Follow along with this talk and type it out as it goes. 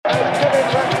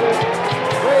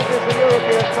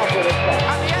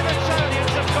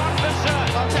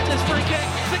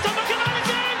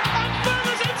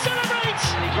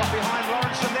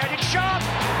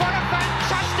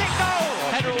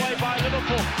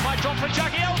Drop for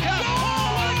Jagielka.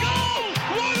 Oh, what a goal!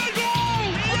 What a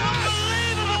goal!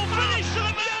 Unbelievable finish to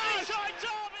the Merseyside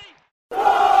derby.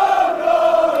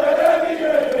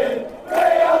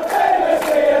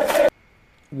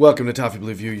 Welcome to Toffee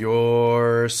Blue View,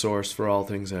 your source for all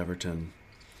things Everton.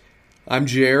 I'm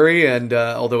Jerry, and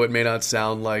although it may not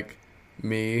sound like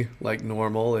me, like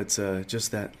normal, it's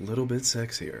just that little bit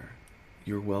sexier.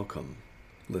 You're welcome,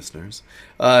 listeners.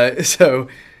 So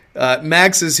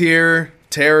Max is here.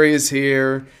 Terry is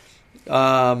here.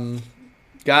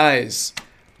 Guys,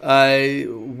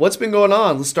 what's been going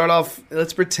on? Let's start off.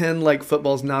 Let's pretend like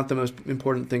football's not the most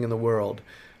important thing in the world.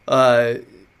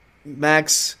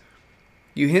 Max,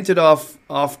 you hinted off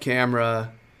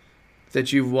camera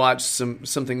that you've watched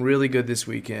something really good this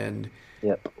weekend.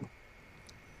 Yep.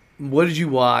 What did you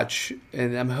watch?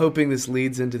 And I'm hoping this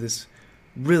leads into this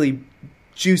really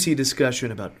juicy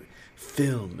discussion about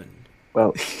film.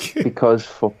 Well, because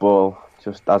football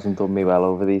just hasn't done me well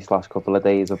over these last couple of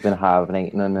days, I've been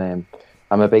hibernating, and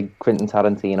I'm a big Quentin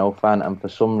Tarantino fan, and for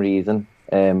some reason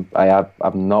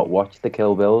I've not watched the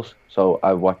Kill Bills, so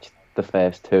I watched the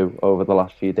first two over the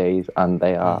last few days, and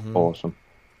they are awesome.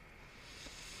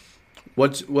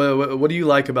 What do you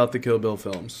like about the Kill Bill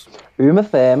films? Uma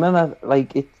Thurman,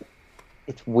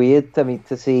 it's weird to me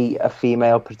to see a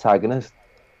female protagonist,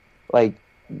 because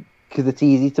it's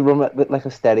easy to run with like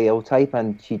a stereotype,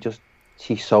 and she's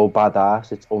so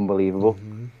badass, it's unbelievable.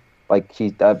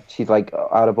 She's like,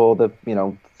 out of all the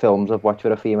films I've watched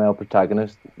with a female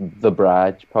protagonist, The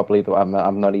Bride, probably.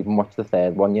 I've not even watched the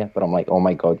third one yet, but I'm like, oh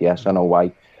my god, yes, I know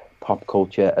why pop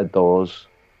culture adores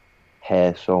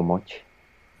her so much.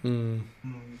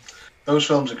 Those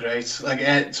films are great.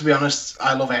 To be honest,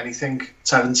 I love anything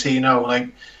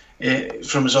Tarantino.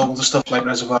 From his older stuff like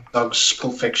Reservoir Dogs,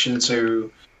 Pulp Fiction,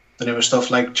 to the newer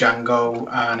stuff like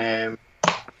Django and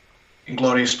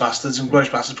Inglourious Basterds. Inglourious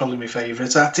Basterds is probably my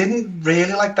favourite. I didn't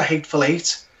really like The Hateful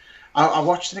Eight. I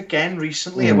watched it again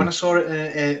recently, and when I saw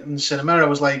it in the cinema, I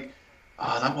was like,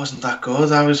 "Oh, that wasn't that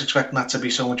good." I was expecting that to be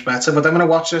so much better. But then when I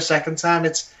watched it a second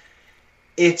time,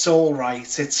 it's all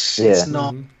right. It's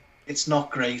not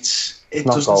great. It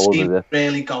doesn't seem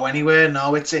really go anywhere.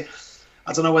 No, I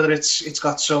don't know whether it's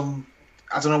got some.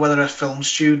 I don't know whether a film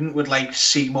student would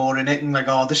see more in it and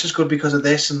oh, this is good because of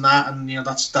this and that, and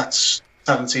that's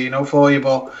Tarantino for you.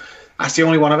 But that's the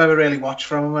only one I've ever really watched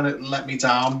from him, and it let me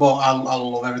down. But I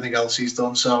love everything else he's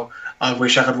done. So I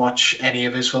wish I could watch any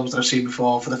of his films that I've seen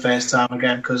before for the first time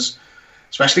again, because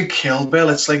especially Kill Bill,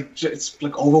 it's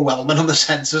overwhelming on the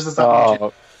senses. It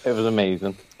was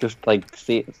amazing. Just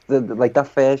see that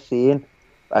first scene.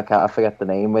 I forget the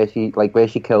name where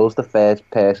she kills the first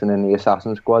person in the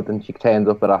assassin squad, and she turns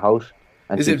up at a house.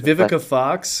 And is it Vivica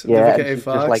Fox? Yeah, Vivica A. she's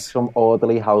Fox? just some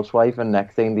orderly housewife, and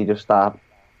next thing they just start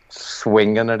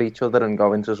swinging at each other and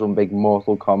go into some big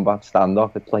Mortal Kombat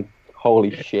standoff. It's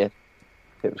holy shit.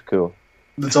 It was cool.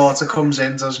 The daughter comes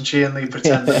in, doesn't she, and they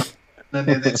pretend that and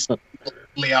then it's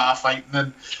are fighting,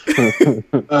 and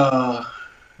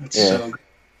it's so good.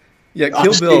 Yeah,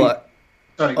 Kill Bill.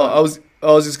 Sorry,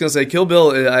 I was just gonna say Kill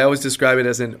Bill. I always describe it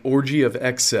as an orgy of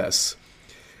excess,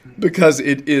 because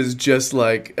it is just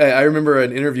I remember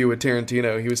an interview with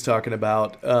Tarantino. He was talking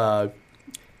about.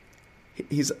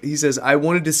 He says, I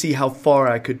wanted to see how far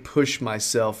I could push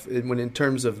myself in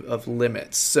terms of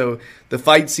limits. So the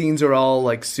fight scenes are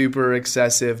all super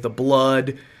excessive. The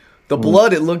blood,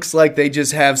 it looks like they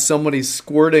just have somebody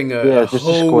squirting a hose.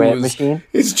 A squirt machine.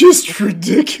 It's just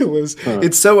ridiculous.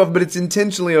 It's but it's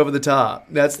intentionally over the top.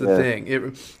 That's the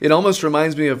thing. It almost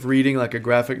reminds me of reading a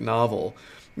graphic novel.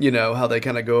 How they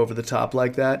kind of go over the top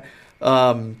like that.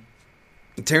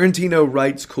 Tarantino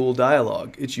writes cool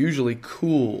dialogue. It's usually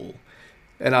cool.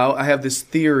 And I have this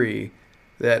theory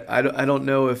that I don't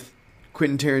know if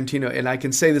Quentin Tarantino, and I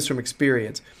can say this from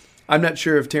experience, I'm not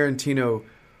sure if Tarantino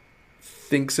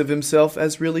thinks of himself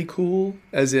as really cool,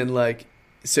 as in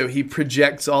so he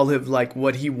projects all of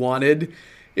what he wanted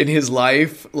in his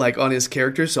life on his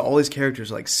characters. So all his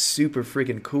characters are super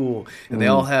freaking cool, and they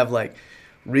all have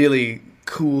really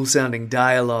cool sounding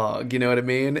dialogue. You know what I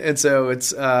mean? And so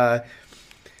it's.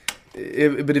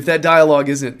 But if that dialogue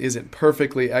isn't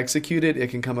perfectly executed, it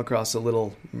can come across a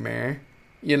little meh,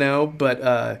 But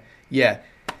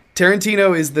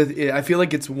Tarantino is I feel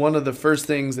like it's one of the first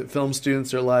things that film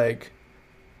students are like,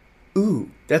 ooh,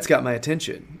 that's got my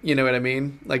attention. You know what I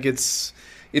mean? It's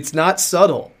not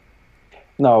subtle.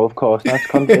 No, of course not.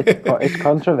 It's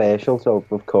controversial. So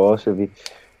of course, if you're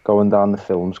going down the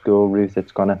film school route,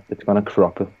 it's gonna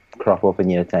crop up in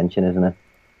your attention, isn't it?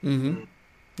 Mm-hmm.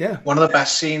 Yeah. One of the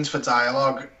best scenes for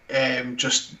dialogue,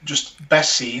 just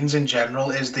best scenes in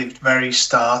general, is the very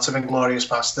start of Inglourious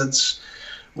Basterds,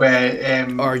 where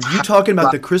Are you talking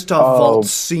about the Christoph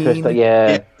Waltz scene?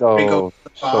 Yeah. he goes Oh, to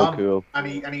the so farm, cool.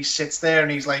 and he sits there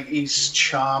and he's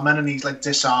charming, and he's like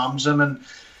disarms him, and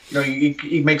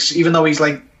he makes, even though he's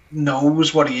like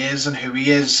knows what he is and who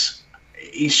he is,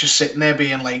 he's just sitting there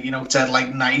being like dead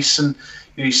like nice, and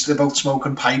they're both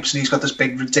smoking pipes, and he's got this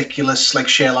big ridiculous like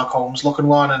Sherlock Holmes looking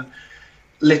one, and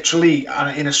literally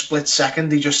in a split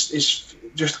second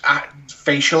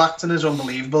facial acting is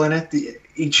unbelievable in it.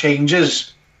 He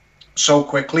changes so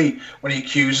quickly when he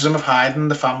accuses him of hiding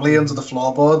the family under the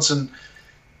floorboards, and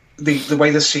the way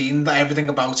the scene, everything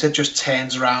about it just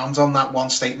turns around on that one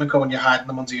statement, going, "You're hiding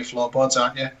them under your floorboards,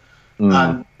 aren't you?"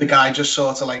 And the guy just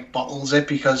sort of like bottles it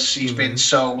because he's been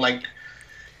so like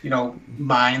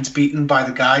mind beaten by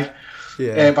the guy,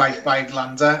 by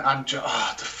Lander, and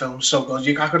the film's so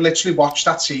good. I could literally watch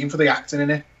that scene for the acting in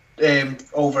it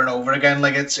over and over again.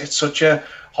 Like it's such a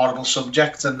horrible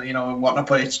subject and whatnot,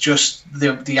 but it's just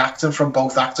the acting from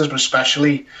both actors, but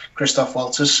especially Christoph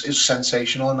Waltz is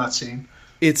sensational in that scene.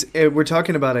 We're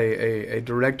talking about a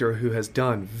director who has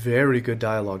done very good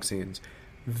dialogue scenes,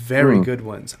 very good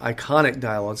ones, iconic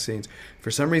dialogue scenes.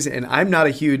 For some reason, and I'm not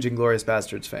a huge Inglourious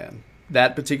Basterds fan.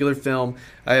 That particular film,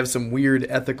 I have some weird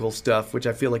ethical stuff, which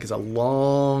I feel like is a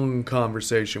long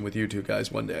conversation with you two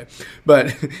guys one day.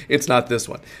 But it's not this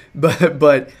one.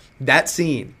 But that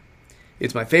scene,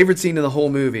 it's my favorite scene in the whole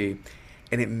movie,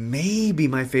 and it may be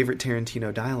my favorite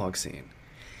Tarantino dialogue scene.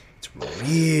 It's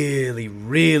really,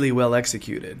 really well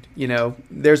executed.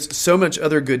 There's so much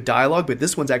other good dialogue, but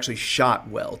this one's actually shot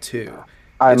well too.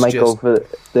 I might go for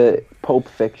the Pulp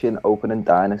Fiction opening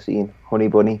diner scene, Honey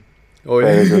Bunny. Oh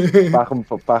yeah, just back and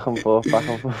forth, back and forth, back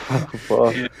and forth, back and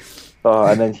forth. Yeah. Oh,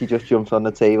 and then she just jumps on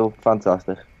the table.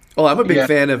 Fantastic. Oh, I'm a big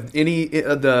fan of any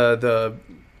of the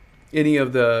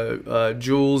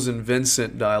Jules and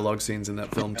Vincent dialogue scenes in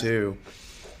that film too.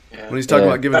 Yeah. When he's talking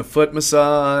about giving a foot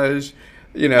massage,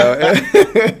 and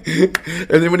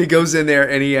then when he goes in there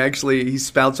and he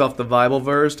spouts off the Bible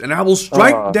verse, and I will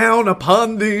strike down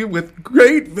upon thee with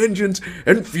great vengeance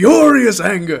and furious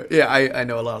anger. Yeah, I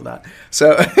know a lot of that.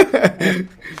 So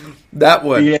that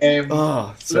one.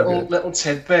 Little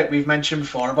tidbit we've mentioned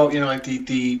before about like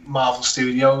the Marvel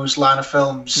Studios line of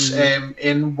films.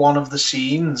 In one of the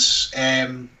scenes,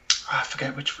 I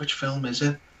forget which film is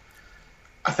it.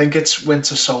 I think it's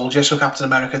Winter Soldier, so Captain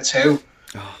America 2.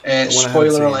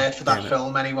 Spoiler alert for that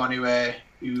film. Anyone who I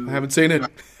haven't seen it.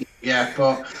 Yeah,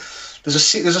 but there's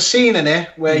a scene in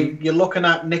it where you're looking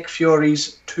at Nick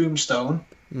Fury's tombstone,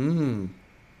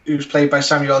 who's played by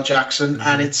Samuel Jackson,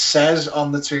 and it says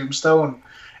on the tombstone,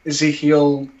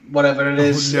 Ezekiel, whatever it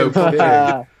is, it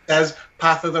says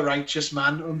 "Path of the Righteous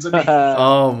Man" underneath.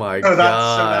 Oh my gosh! So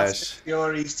that's Nick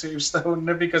Fury's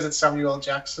tombstone because it's Samuel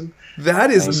Jackson.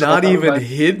 That is not even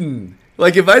hidden.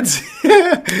 Like if I'd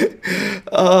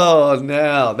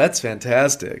now that's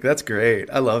fantastic. That's great.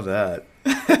 I love that.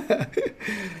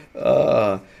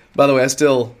 By the way, I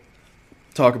still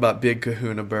talk about Big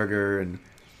Kahuna Burger and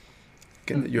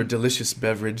your delicious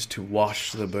beverage to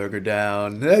wash the burger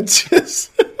down. That's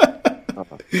just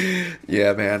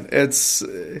yeah, man. It's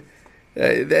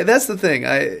that's the thing.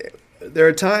 There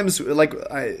are times like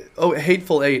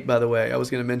Hateful Eight. By the way, I was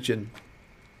going to mention.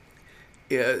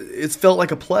 It's felt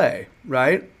like a play,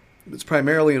 right? It's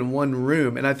primarily in one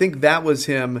room. And I think that was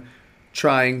him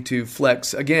trying to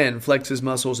flex his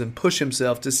muscles and push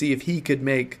himself to see if he could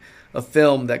make a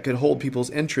film that could hold people's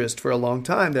interest for a long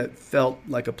time that felt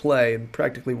like a play in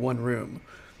practically one room.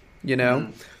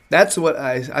 That's what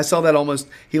I saw that almost.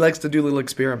 He likes to do little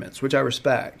experiments, which I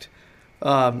respect.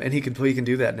 And he can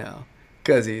do that now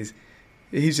because he's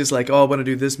just like, I want to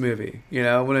do this movie.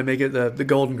 I want to make it the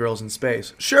Golden Girls in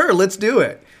space. Sure, let's do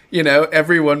it.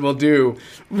 Everyone will do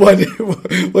what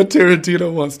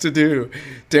Tarantino wants to do.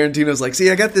 Tarantino's like, see,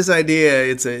 I got this idea.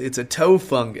 It's a toe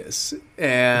fungus,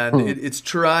 and it's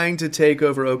trying to take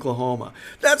over Oklahoma.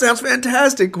 That sounds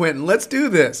fantastic, Quentin. Let's do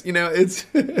this. It's,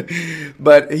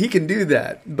 but he can do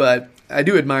that. But I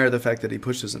do admire the fact that he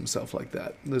pushes himself like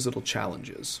that. Those little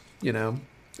challenges. Yeah.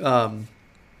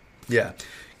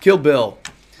 Kill Bill.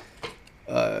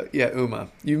 Uma.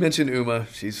 You mentioned Uma.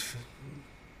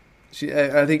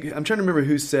 I think I'm trying to remember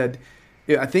who said.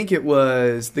 I think it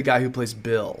was the guy who plays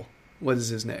Bill. What is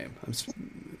his name?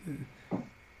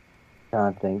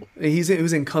 Can't think. It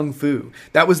was in Kung Fu.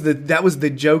 That was the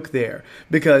joke there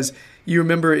because you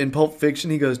remember in Pulp Fiction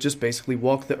he goes, just basically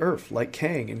walk the earth like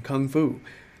Kang in Kung Fu.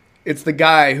 It's the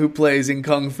guy who plays in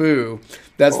Kung Fu.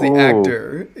 That's the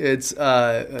actor. It's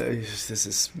this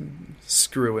is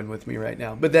screwing with me right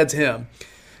now, but that's him.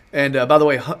 And by the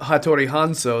way, Hattori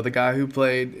Hanzo, the guy who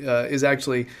played, is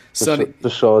actually Sonny. The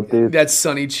sword dude. That's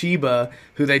Sonny Chiba,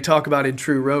 who they talk about in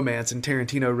True Romance, and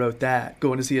Tarantino wrote that.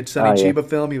 Going to see a Sonny Chiba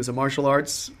film. He was a martial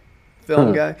arts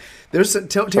film guy.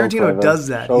 Tarantino does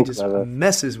that. He just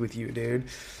messes with you, dude.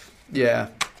 Yeah.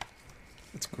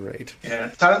 It's great. Yeah,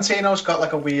 Tarantino's got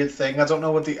like a weird thing. I don't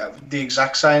know what the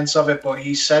exact science of it, but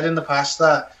he said in the past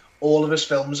that all of his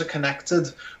films are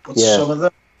connected, but some of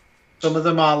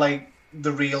them are like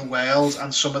the real world,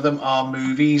 and some of them are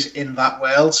movies in that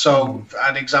world. So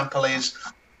an example is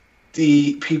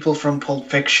the people from Pulp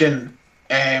Fiction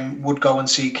would go and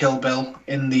see Kill Bill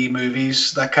in the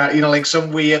movies. That kind, like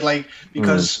some weird, like,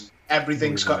 because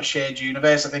everything's got a shared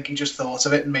universe. I think he just thought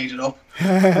of it and made it up.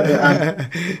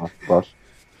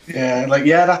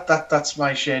 That's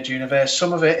my shared universe.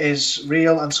 Some of it is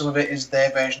real, and some of it is their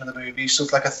version of the movie. So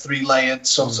it's like a 3-layered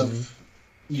sort of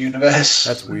universe.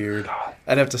 That's weird.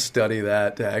 I'd have to study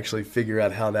that to actually figure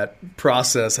out how that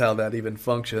even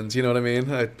functions. You know what I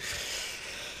mean?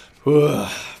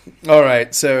 All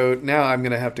right, so now I'm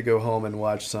going to have to go home and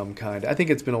watch some kind. I think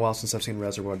it's been a while since I've seen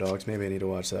Reservoir Dogs. Maybe I need to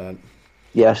watch that.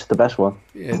 Yes, the best one.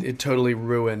 It totally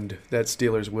ruined that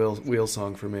Steelers wheel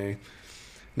song for me.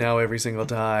 Now every single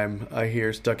time I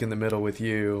hear Stuck in the Middle with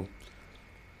You,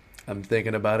 I'm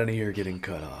thinking about an ear getting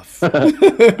cut off.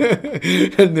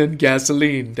 And then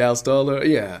gasoline doused all over.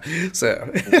 Yeah.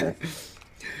 So,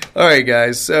 all right,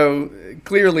 guys. So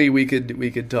clearly we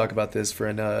could talk about this for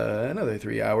another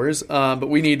 3 hours, but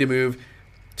we need to move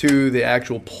to the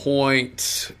actual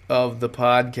point of the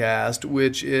podcast,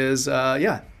 which is,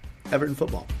 Everton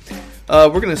football.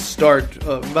 We're going to start,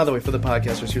 by the way, for the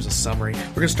podcasters, here's a summary.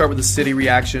 We're going to start with the City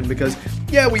reaction because,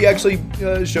 we actually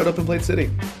showed up and played City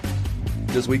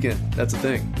this weekend. That's the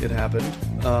thing. It happened.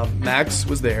 Max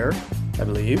was there, I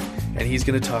believe, and he's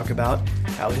going to talk about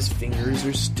how his fingers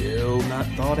are still not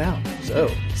thawed out. So,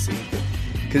 see,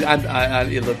 because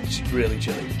it looked really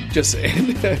chilly. Just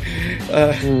saying.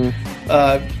 Then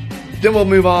we'll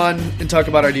move on and talk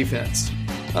about our defense.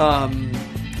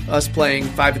 Us playing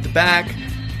 5 at the back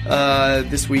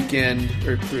this weekend,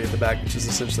 or 3 at the back, which is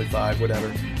essentially 5, whatever,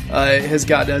 has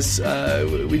gotten us.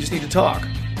 We just need to talk.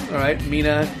 All right,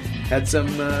 Mina had some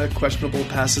questionable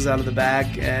passes out of the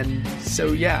back, and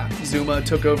so Zuma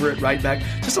took over at right back.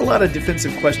 Just a lot of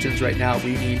defensive questions right now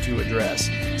we need to address.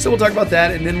 So we'll talk about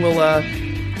that, and then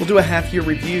we'll do a half-year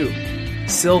review.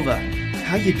 Silva,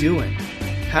 how you doing?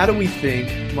 How do we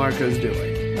think Marco's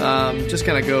doing? Just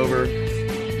kind of go over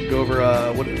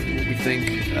what we think.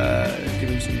 Give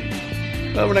him some.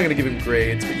 Well, we're not going to give him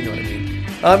grades, but you know what I mean.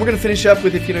 We're going to finish up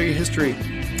with if you know your history.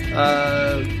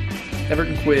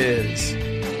 Everton quiz.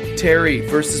 Terry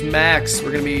versus Max.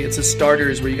 It's a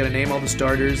starters where you got to name all the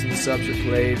starters and the subs are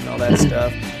played and all that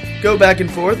stuff. Go back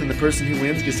and forth, and the person who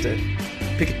wins gets to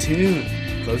pick a tune.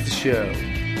 Close the show.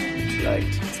 That's right.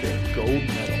 It's their gold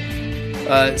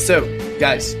medal. So,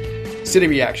 guys, City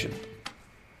reaction.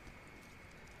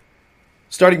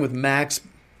 Starting with Max,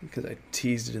 because I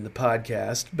teased it in the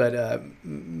podcast, but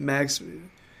Max,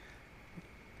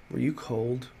 were you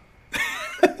cold?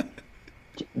 Do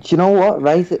you know what,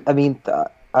 right? I mean,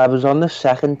 I was on the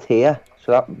second tier,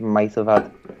 so that might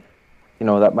have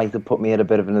put me at a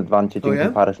bit of an advantage in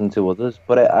comparison to others,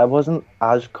 but I wasn't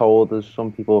as cold as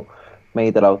some people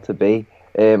made it out to be.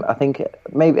 I think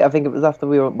it was after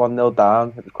we were 1-0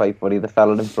 down. It was quite funny. The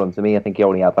fella in front of me, I think he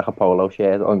only had like a polo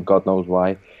shirt on, God knows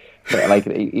why. But like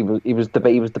he was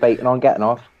debating on getting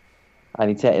off,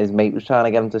 and his mate was trying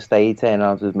to get him to stay. He turned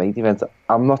around to his mate. He went,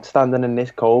 "I'm not standing in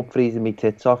this cold, freezing me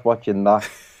tits off watching that."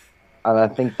 And I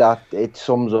think that it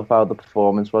sums up how the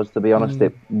performance was. To be honest,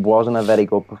 it wasn't a very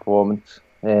good performance.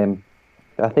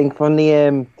 I think from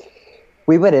the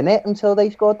we were in it until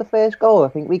they scored the first goal. I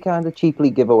think we kind of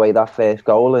cheaply give away that first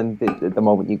goal, and the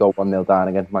moment you go 1-0 down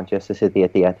against Manchester City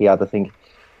at the Etihad, I think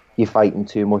you're fighting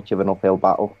too much of an uphill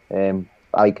battle.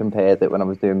 I compared it when I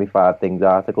was doing my 5 Things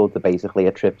article to basically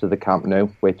a trip to the Camp Nou,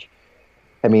 which,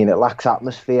 I mean, it lacks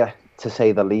atmosphere, to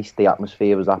say the least. The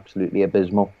atmosphere was absolutely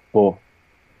abysmal, but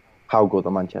how good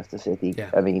are Manchester City? Yeah.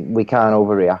 I mean, we can't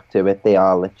overreact to it. They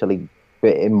are literally,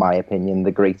 in my opinion,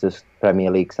 the greatest Premier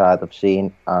League side I've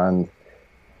seen, and,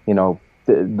 you know,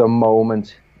 the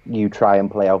moment you try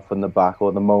and play out from the back,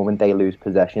 or the moment they lose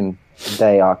possession,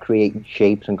 they are creating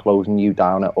shapes and closing you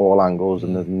down at all angles,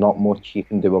 and there's not much you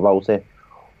can do about it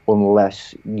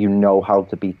unless you know how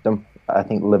to beat them. I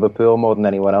think Liverpool, more than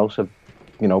anyone else, have,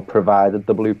 you know, provided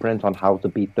the blueprint on how to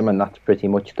beat them, and that's pretty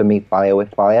much to meet fire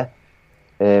with fire.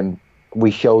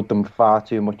 We showed them far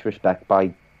too much respect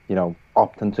by, you know,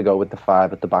 opting to go with the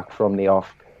 5 at the back from the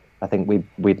off. I think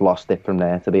we'd lost it from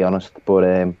there, to be honest. But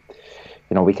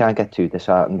we can't get too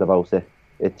disheartened about it.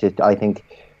 I think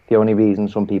the only reason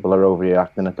some people are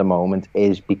overreacting at the moment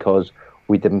is because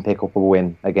we didn't pick up a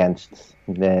win against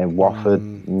Watford,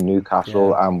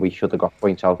 Newcastle, and we should have got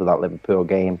points out of that Liverpool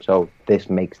game. So this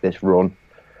makes this run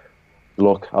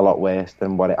look a lot worse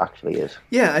than what it actually is.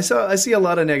 Yeah, I see a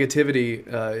lot of negativity.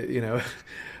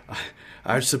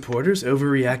 Our supporters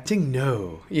overreacting?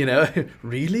 No,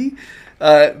 really.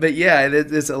 But yeah,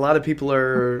 there's a lot of people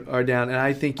are down, and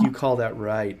I think you call that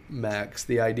right, Max.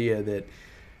 The idea that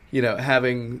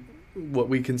having what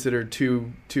we consider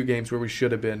two games where we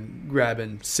should have been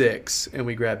grabbing 6 and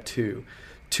we grabbed 2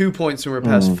 points from our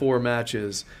past 4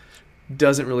 matches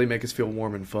doesn't really make us feel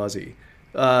warm and fuzzy.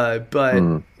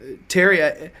 But Terry,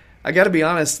 I got to be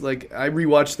honest. Like, I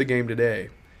rewatched the game today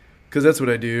because that's what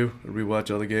I do. I rewatch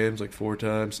all the games like 4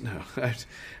 times. No,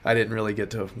 I didn't really get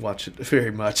to watch it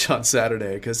very much on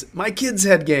Saturday because my kids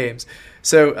had games.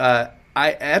 So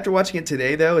after watching it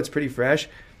today, though, it's pretty fresh.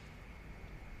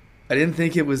 I didn't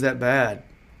think it was that bad.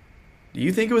 Do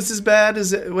you think it was as bad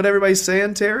as what everybody's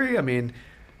saying, Terry? I mean,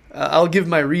 I'll give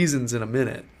my reasons in a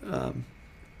minute.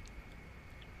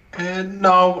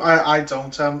 No, I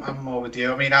don't. I'm more with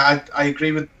you. I mean, I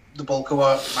agree with the bulk of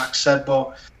what Max said,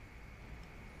 but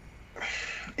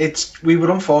we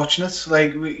were unfortunate.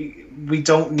 Like, we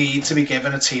don't need to be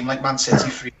given a team like Man City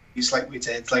frees like we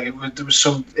did. Like, there was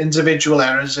some individual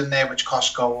errors in there which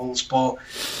cost goals, but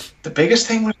the biggest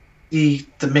thing was the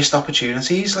missed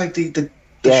opportunities. Like the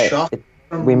shot.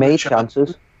 We made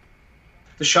chances.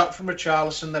 The shot from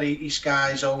Richarlison that he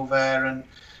skies over,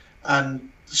 and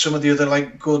some of the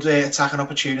other good attacking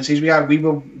opportunities we had. We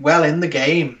were well in the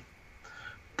game,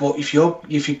 but if you're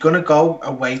gonna go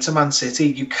away to Man City,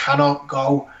 you cannot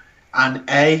go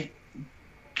and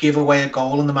give away a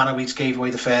goal in the manner we gave away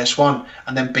the first one,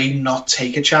 and then B, not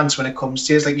take a chance when it comes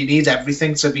to it. It's like you need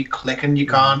everything to be clicking. You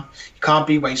can't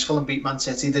be wasteful and beat Man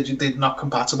City. They're not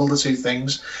compatible, the two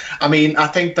things. I mean, I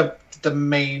think the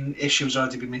main issue has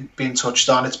already been touched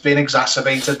on. It's been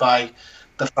exacerbated by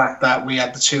the fact that we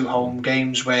had the 2 home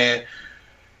games where,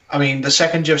 I mean, the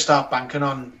second you start banking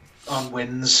on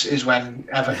wins is when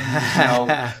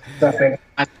Everton,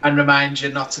 and remind you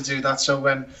not to do that. So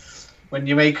when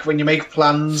you make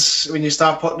plans, when you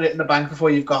start putting it in the bank before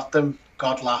you've got them,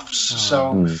 God laughs.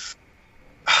 So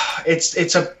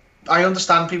I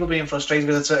understand people being frustrated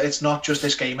with it. It's not just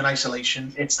this game in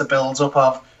isolation. It's the build-up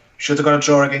of should have got a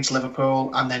draw against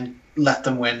Liverpool and then let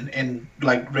them win in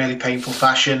really painful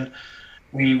fashion.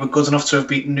 We were good enough to have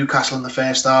beaten Newcastle in the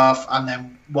first half, and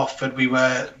then Watford, we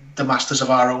were the masters of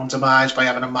our own demise by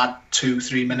having a mad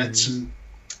 2-3 minutes and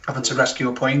having to rescue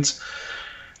a point.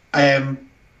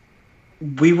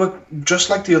 We were just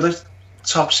like the other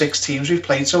top 6 teams we've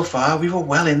played so far. We were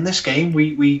well in this game.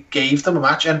 We gave them a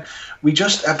match, and we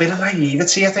just, a bit of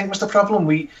naivety, I think, was the problem.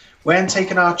 We weren't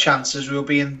taking our chances. We were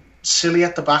being silly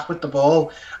at the back with the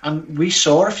ball, and we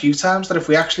saw a few times that if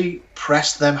we actually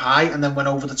pressed them high and then went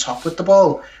over the top with the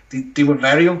ball, they were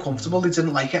very uncomfortable. They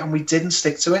didn't like it, and we didn't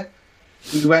stick to it.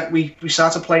 We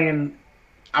started playing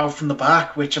out from the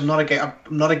back, which I'm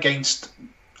not against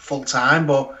full time,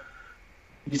 but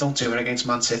you don't do it against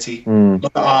Man City.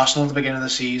 Look at Arsenal at the beginning of the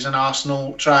season.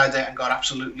 Arsenal tried it and got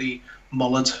absolutely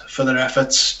mullered for their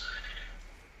efforts.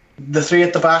 The 3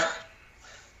 at the back,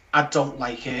 I don't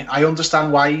like it. I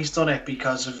understand why he's done it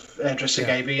because of Idrissa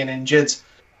Gueye being injured,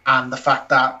 and the fact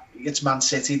that it's Man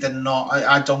City. They're not.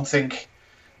 I don't think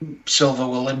Silva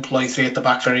will employ 3 at the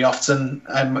back very often.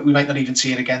 We might not even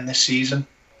see it again this season.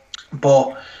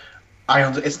 But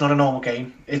it's not a normal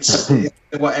game.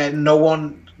 No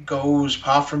one goes,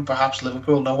 apart from perhaps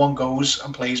Liverpool, no one goes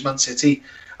and plays Man City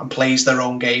and plays their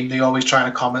own game. They always try and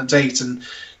accommodate and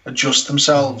adjust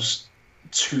themselves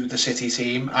to the City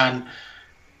team. And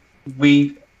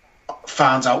we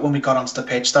found out when we got onto the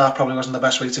pitch that probably wasn't the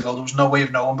best way to go. There was no way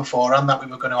of knowing beforehand that we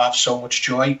were going to have so much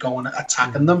joy going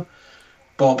attacking them.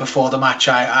 But before the match,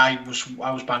 I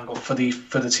was bang up for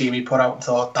the team he put out and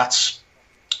thought that's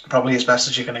probably as best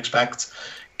as you can expect,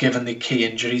 given the key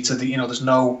injury to the. There's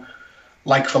no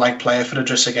like-for-like player for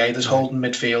Idrissa Gueye. There's holding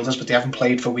midfielders, but they haven't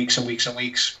played for weeks and weeks and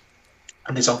weeks,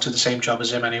 and they don't do the same job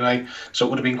as him anyway. So it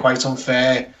would have been quite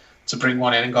unfair to bring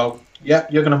one in and go, yeah,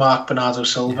 you're going to mark Bernardo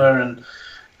Silva and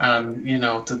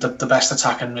the best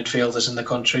attacking midfielders in the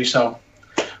country. So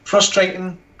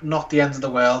frustrating, not the end of the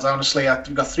world. Honestly,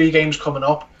 we've got 3 games coming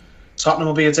up. Tottenham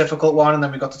will be a difficult one, and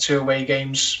then we've got the 2 away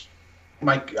games.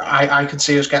 I can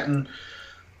see us getting,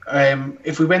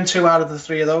 if we win 2 out of the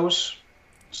 3 of those,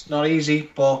 it's not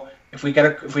easy. But when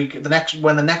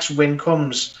the next win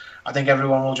comes, I think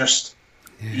everyone will just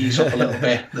ease up a little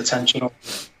bit, the tension.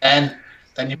 And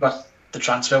then you've got the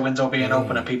transfer window being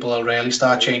open and people will really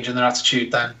start changing their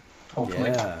attitude then,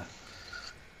 hopefully. Yeah.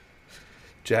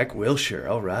 Jack Wilshere,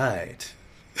 all right.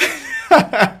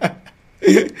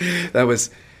 That was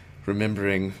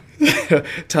remembering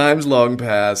times long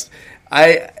past.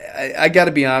 I got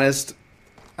to be honest.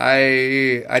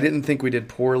 I didn't think we did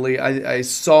poorly. I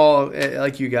saw,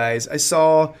 like you guys, I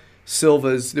saw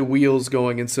the wheels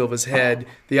going in Silva's head.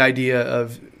 The idea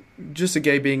of just a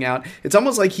gay being out. It's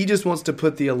almost like he just wants to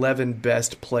put the 11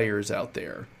 best players out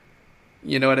there.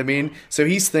 You know what I mean? So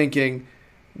he's thinking,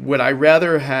 would I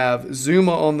rather have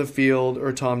Zuma on the field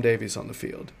or Tom Davies on the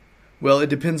field? Well, it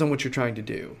depends on what you're trying to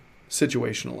do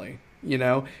situationally, you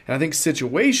know? And I think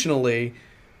situationally,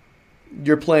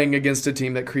 you're playing against a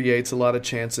team that creates a lot of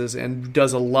chances and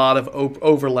does a lot of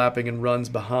overlapping and runs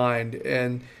behind.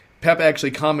 And Pep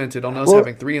actually commented on us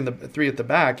having three at the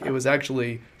back. It was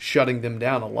actually shutting them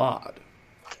down a lot.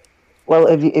 Well,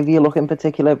 if you look in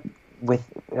particular with,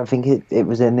 I think it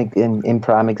was in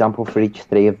prime example for each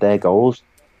three of their goals.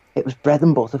 It was bread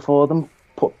and butter for them,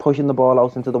 pushing the ball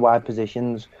out into the wide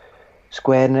positions,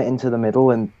 squaring it into the middle,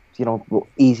 and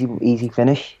easy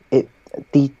finish.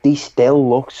 They still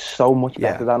look so much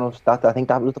better than us. I think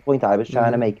that was the point I was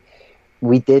trying to make.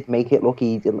 We did make it look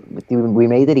easy. We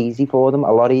made it easy for them,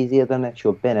 a lot easier than it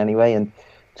should have been anyway. And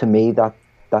to me, that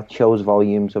shows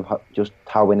volumes of just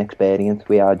how inexperienced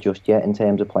we are just yet in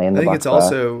terms of playing the back. I think it's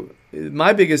also,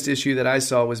 my biggest issue that I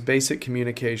saw was basic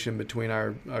communication between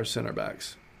our center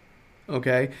backs.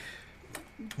 Okay?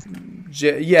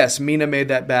 Yes, Mina made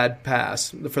that bad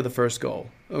pass for the first goal.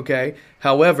 Okay?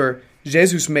 However,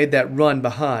 Jesus made that run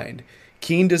behind.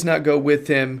 Keane does not go with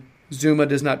him. Zuma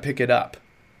does not pick it up.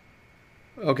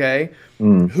 Okay?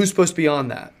 Who's supposed to be on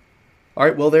that? All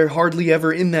right, well, they're hardly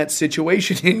ever in that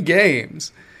situation in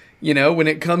games. You know, when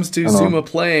it comes to Zuma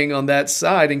playing on that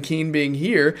side and Keane being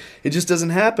here, it just doesn't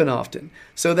happen often.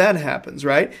 So that happens,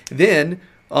 right? Then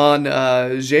on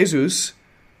Jesus,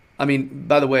 I mean,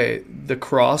 by the way, the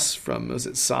cross from, was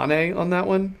it Sane on that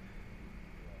one?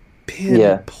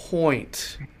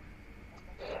 Pinpoint.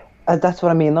 That's what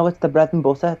I mean, though. It's the bread and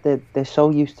butter. They're so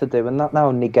used to doing that now,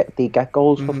 and they get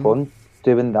goals for fun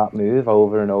doing that move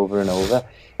over and over and over.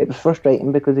 It was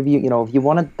frustrating because if you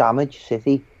want to damage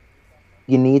City,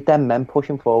 you need them men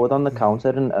pushing forward on the counter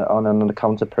and on the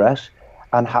counter press,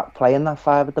 and playing that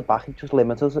five at the back. It just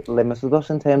limited us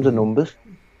in terms of numbers.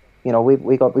 You know,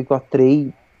 we got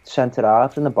three centre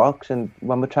halves in the box, and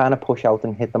when we're trying to push out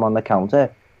and hit them on the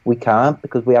counter, we can't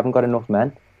because we haven't got enough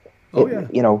men.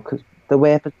 Because the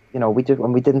way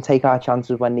we didn't take our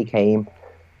chances when they came.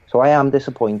 So I am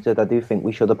disappointed. I do think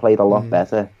we should have played a lot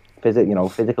better.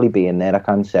 Physically being there, I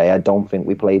can say I don't think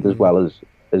we played as well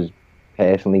as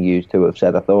personally used to have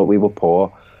said. I thought we were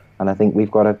poor, and I think we've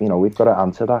got to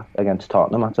answer that against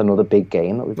Tottenham. That's another big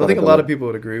game that we've got. I think a lot of people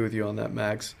would agree with you on that,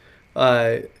 Max.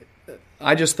 I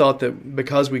just thought that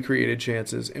because we created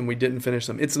chances and we didn't finish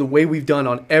them, it's the way we've done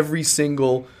on every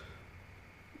single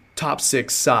top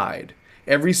six side.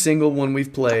 Every single one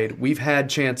we've played, we've had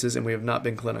chances and we have not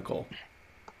been clinical.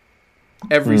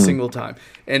 Every single time.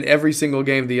 And every single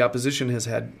game, the opposition has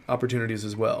had opportunities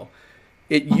as well.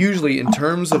 It usually, in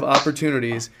terms of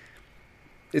opportunities,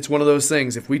 it's one of those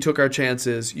things. If we took our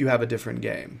chances, you have a different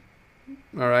game.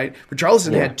 All right?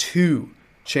 Richarlison had two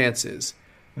chances,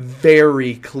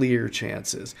 very clear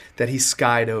chances, that he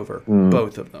skied over,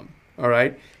 both of them. All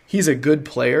right? He's a good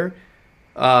player,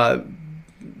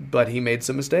 but he made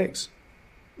some mistakes.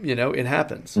 You know, it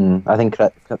happens. I think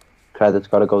credit's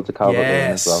got to go to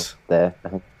Calvert-Lewin as well. There, I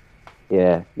think.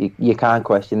 Yeah, you can't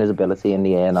question his ability in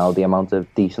the air now. The amount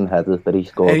of decent headers that he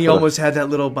scored, and he almost had that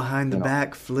little behind the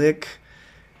back flick.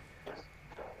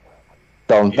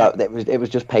 It was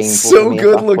just painful. So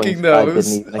good looking though.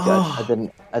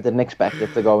 I didn't expect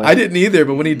it to go in. I didn't either,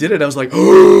 but when he did it, I was like,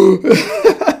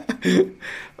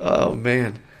 oh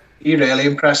man. He really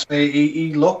impressed me.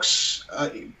 He looks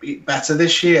better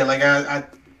this year. Like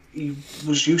he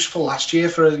was useful last year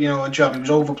for a job. He was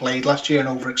overplayed last year and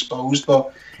overexposed,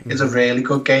 but it's a really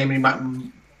good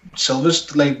game.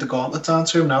 Silva's laid the gauntlet down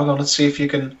to him now. Going to see if you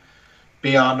can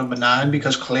be our number 9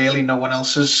 because clearly no one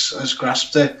else has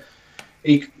grasped it.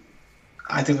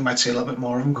 I think we might see a little bit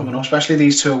more of him coming up, especially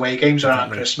these 2 away games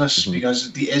around Christmas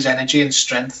because his energy and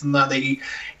strength and that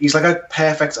he's like a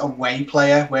perfect away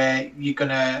player where you're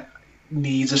gonna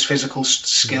need his physical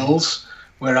skills.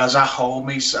 Whereas at home,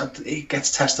 he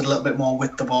gets tested a little bit more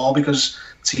with the ball because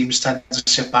teams tend to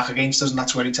sit back against us, and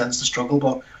that's where he tends to struggle.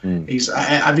 But he's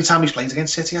every time he's played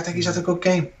against City, I think he's had a good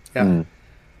game. Yeah,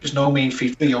 there's no mean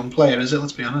feat for a young player, is it?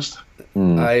 Let's be honest.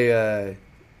 I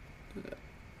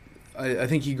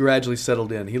think he gradually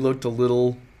settled in. He looked a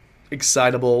little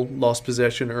excitable, lost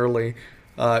possession early,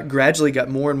 gradually got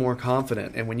more and more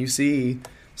confident. And when you see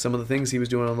some of the things he was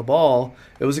doing on the ball,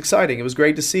 it was exciting. It was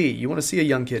great to see. You want to see a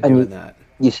young kid doing that.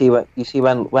 You see when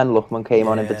Lookman came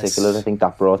on in particular, I think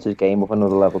that brought his game up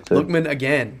another level too. Lookman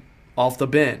again off the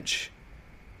bench,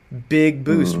 big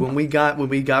boost when we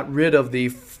got rid of the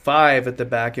 5 at the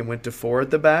back and went to 4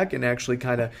 at the back, and actually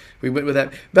we went with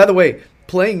that. By the way,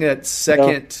 playing that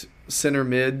second center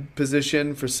mid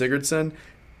position for Sigurdsson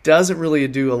doesn't really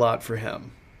do a lot for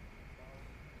him.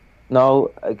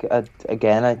 No,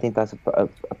 again, I think that's a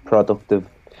product of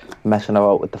messing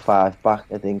about with the 5 back.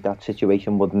 I think that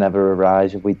situation would never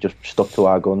arise if we just stuck to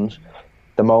our guns.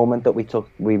 The moment that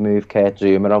we moved Kurt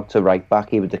Zouma out to right back,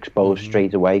 he was exposed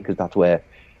straight away, because that's where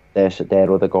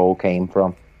their other goal came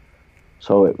from.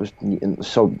 So it was,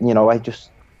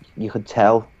 you could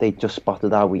tell they just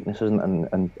spotted our weaknesses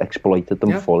and exploited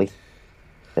them fully.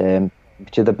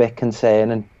 Which is a bit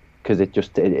concerning, because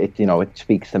it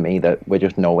speaks to me that we're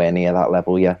just nowhere near that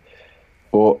level yet.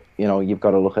 But you've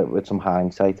got to look at it with some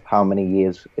hindsight. How many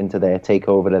years into their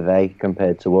takeover are they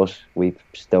compared to us? We've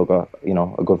still got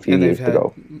a good few years to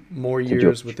go. More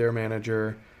years with their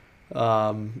manager.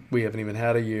 We haven't even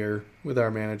had a year with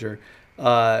our manager.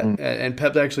 And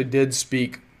Pep actually did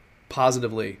speak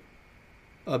positively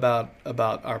about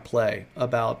our play,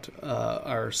 about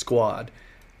our squad.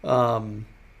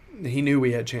 He knew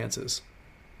we had chances.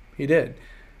 He did.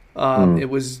 It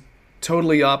was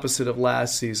totally opposite of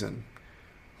last season,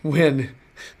 when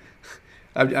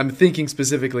I'm thinking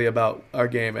specifically about our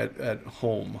game at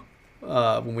home,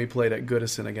 when we played at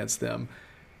Goodison against them.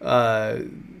 That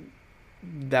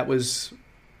was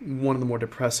one of the more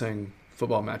depressing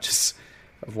football matches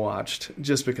I've watched,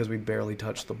 just because we barely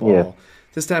touched the ball. Yeah.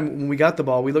 This time, when we got the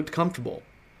ball, we looked comfortable.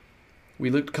 We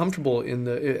looked comfortable in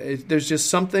the. There's just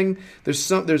something. There's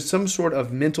some sort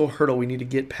of mental hurdle we need to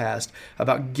get past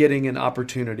about getting an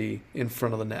opportunity in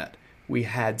front of the net. We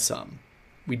had some.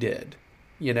 We did.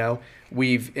 And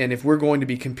if we're going to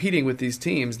be competing with these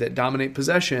teams that dominate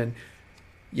possession,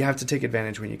 you have to take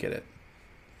advantage when you get it.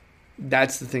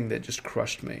 That's the thing that just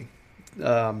crushed me.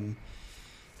 It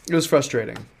was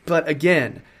frustrating. But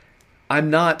again, I'm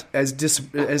not as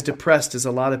depressed as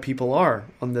a lot of people are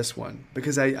on this one,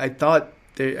 because I thought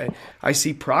I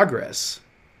see progress.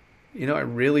 I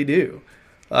really do.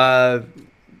 I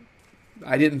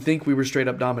didn't think we were straight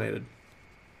up dominated.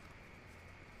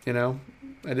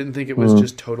 I didn't think it was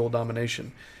just total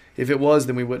domination. If it was,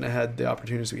 then we wouldn't have had the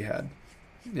opportunities we had.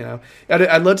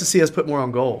 I'd love to see us put more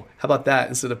on goal. How about that,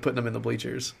 instead of putting them in the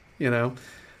bleachers?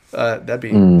 That'd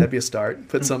be a start.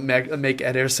 Put some make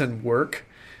Ederson work.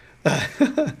 I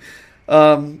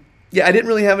didn't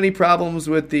really have any problems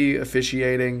with the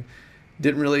officiating.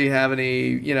 Didn't really have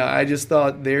any. I just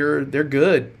thought they're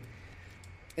good.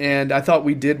 And I thought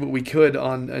we did what we could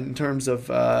in terms of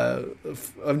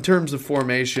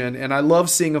formation. And I love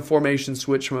seeing a formation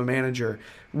switch from a manager,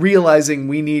 realizing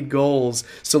we need goals,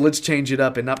 so let's change it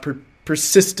up, and not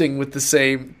persisting with the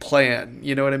same plan.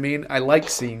 You know what I mean? I like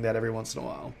seeing that every once in a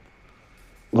while.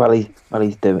 Well,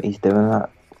 he's doing that.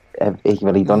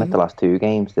 He done it the last 2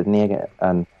 games, didn't he?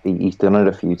 And he's done it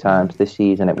a few times this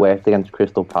season. It worked against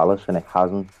Crystal Palace, and it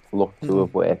hasn't looked to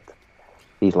have worked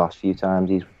these last few times.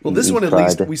 This one at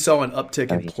least we saw an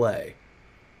uptick in play.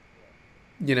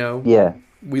 Yeah,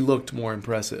 we looked more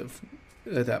impressive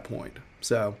at that point.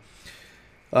 So,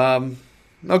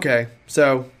 okay,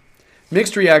 so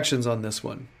mixed reactions on this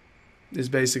one is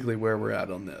basically where we're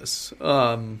at on this.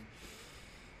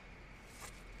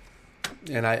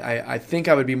 And I think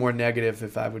I would be more negative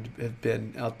if I would have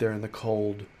been out there in the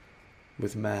cold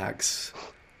with Max,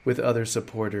 with other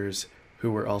supporters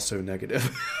who were also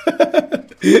negative.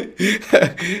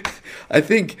 I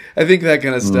think that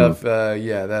kind of stuff.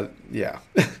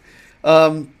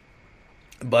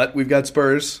 But we've got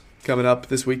Spurs coming up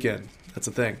this weekend. That's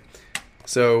the thing.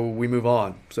 So we move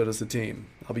on. So does the team.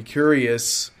 I'll be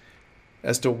curious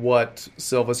as to what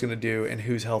Silva's going to do and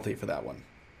who's healthy for that one,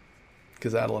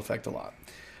 because that'll affect a lot.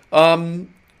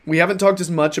 We haven't talked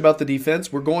as much about the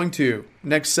defense. We're going to.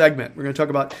 Next segment, we're going to talk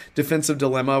about defensive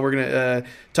dilemma. We're going to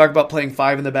talk about playing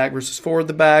 5 in the back versus 4 at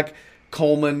the back.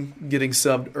 Coleman getting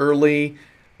subbed early,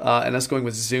 and us going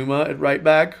with Zouma at right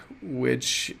back,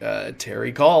 which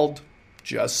Terry called.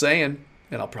 Just saying.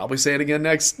 And I'll probably say it again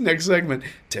next segment.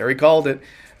 Terry called it.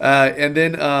 And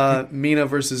then Mina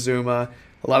versus Zouma.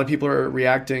 A lot of people are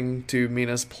reacting to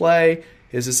Mina's play.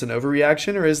 Is this an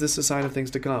overreaction, or is this a sign of things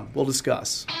to come? We'll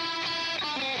discuss.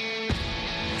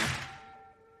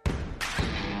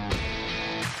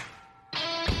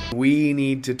 We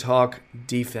need to talk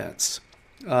defense.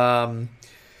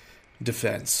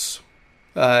 Defense.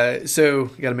 So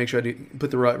you got to make sure I do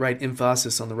put the right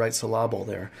emphasis on the right syllable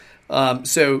there.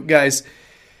 So guys,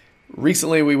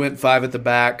 recently we went 5 at the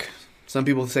back. Some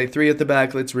people say 3 at the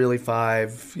back. It's really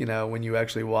 5. When you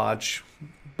actually watch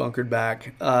bunkered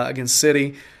back against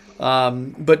City.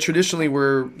 But traditionally,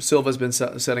 Silva's been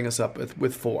setting us up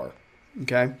with 4.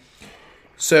 Okay,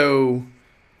 so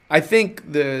I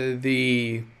think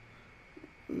the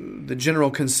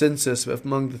general consensus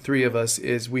among the 3 of us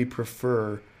is we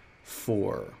prefer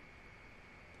 4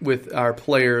 with our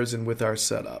players and with our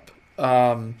setup.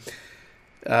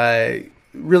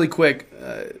 Really quick,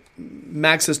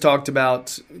 Max has talked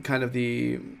about kind of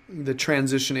the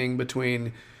transitioning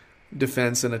between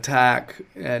defense and attack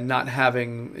and not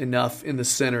having enough in the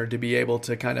center to be able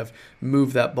to kind of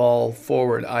move that ball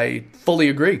forward. I fully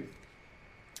agree.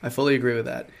 With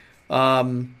that.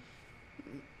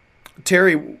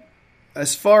 Terry,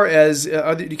 as far as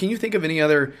can you think of any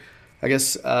other, I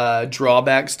guess,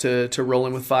 drawbacks to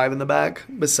rolling with 5 in the back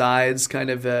besides kind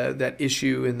of that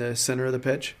issue in the center of the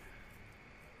pitch?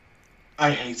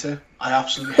 I hate it. I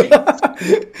absolutely hate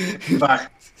it. In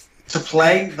fact, to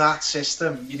play that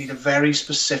system, you need a very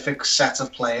specific set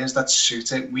of players that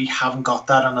suit it. We haven't got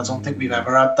that, and I don't think we've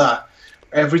ever had that.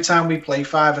 Every time we play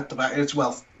 5 at the back, it's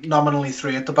nominally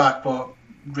 3 at the back, but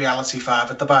reality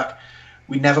 5 at the back.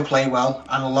 We never play well,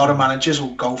 and a lot of managers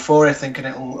will go for it thinking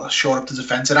it'll shore up the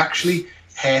defence. It actually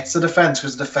hurts the defence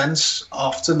because the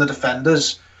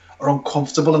defenders are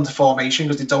uncomfortable in the formation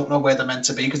because they don't know where they're meant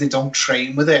to be because they don't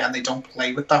train with it and they don't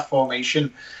play with that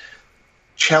formation.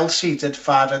 Chelsea did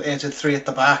 3 at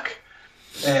the back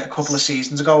a couple of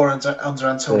seasons ago under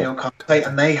Antonio Conte,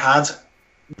 and they had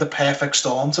the perfect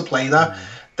storm to play that.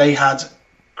 They had,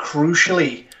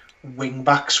 crucially, wing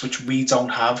backs, which we don't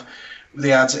have. They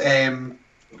had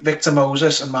Victor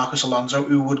Moses and Marcus Alonso,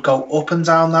 who would go up and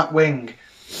down that wing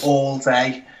all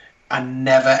day and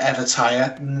never ever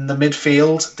tire. In the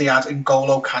midfield, they had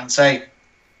N'Golo Kante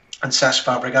and Cesc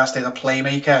Fabregas. They had a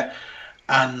playmaker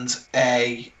and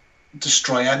a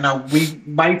destroyer. Now, we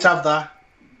might have that.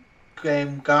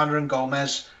 Garner and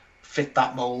Gomez fit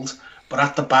that mould. But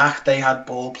at the back, they had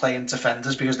ball-playing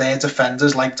defenders because their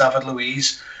defenders, like David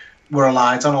Luiz, were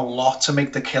relied on a lot to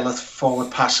make the killer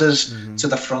forward passes to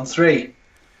the front 3,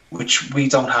 which we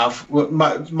don't have.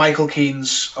 Michael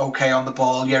Keane's okay on the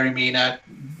ball. Yerry Mina,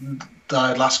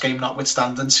 the last game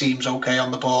notwithstanding, seems okay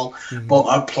on the ball. But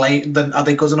are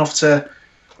they good enough to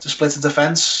split the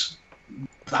defence?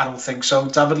 I don't think so.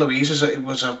 David Luiz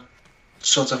was a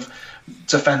sort of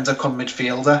defender come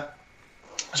midfielder.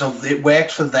 So it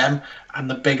worked for them, and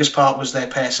the biggest part was their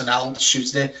personnel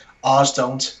suited it. Ours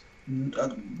don't.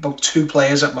 About 2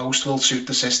 players at most will suit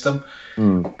the system.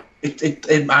 It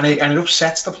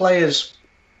upsets the players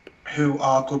who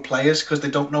are good players because they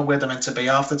don't know where they're meant to be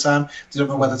half the time. They don't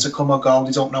know whether to come or go.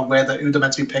 They don't know who they're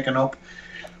meant to be picking up.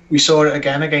 We saw it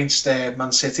again against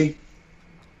Man City.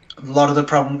 A lot of the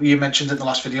problem you mentioned in the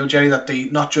last video, Jerry, that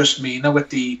not just Mina with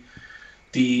the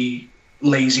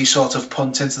lazy sort of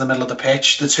punt into the middle of the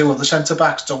pitch. The 2 other centre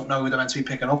backs don't know who they're meant to be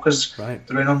picking up because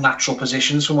they're in unnatural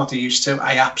positions from what they're used to.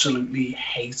 I absolutely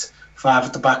hate 5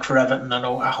 at the back for Everton.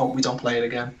 I hope we don't play it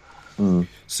again.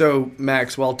 So,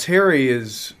 Max, while Terry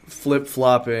is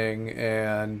flip-flopping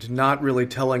and not really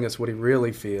telling us what he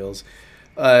really feels,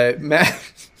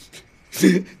 Max,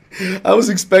 I was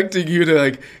expecting you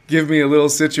to give me a little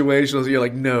situation. You're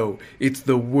like, no, it's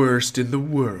the worst in the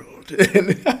world.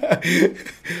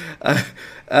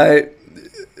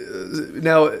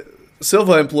 Now,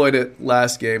 Silva employed it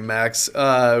last game, Max.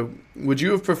 Would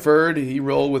you have preferred he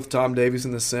roll with Tom Davies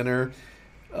in the center?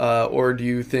 Or do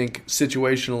you think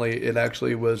situationally it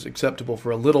actually was acceptable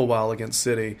for a little while against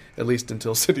City, at least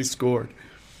until City scored?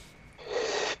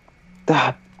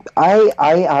 I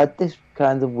had this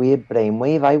kind of weird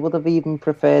brainwave. I would have even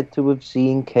preferred to have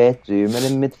seen Kurt Zouma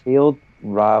in midfield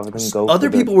rather than go. Other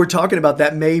people were talking about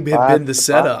that may have been the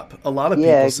setup. A lot of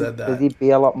people said that. He'd be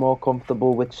a lot more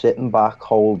comfortable with sitting back,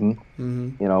 holding,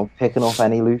 picking up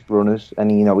any loose runners,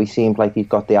 and he seemed like he's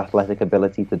got the athletic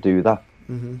ability to do that.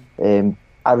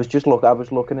 I was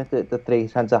looking at the 3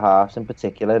 centre halves in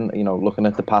particular, and looking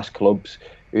at the past clubs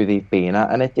who they've been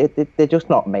at, and they're just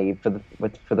not made for the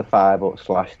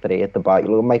 5/3 at the back.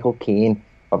 Look, Michael Keane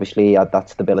obviously had that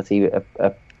stability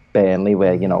at Burnley,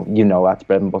 where that's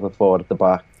bread and butter forward at the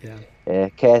back.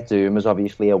 Kurt Zouma is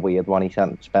obviously a weird one. He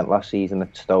spent last season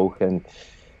at Stoke, and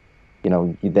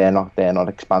they're not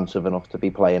expansive enough to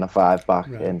be playing a 5 back.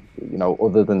 Right. And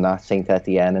other than that, Saint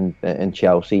Etienne and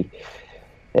Chelsea.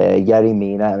 Yerry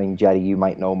Mina, Jerry, you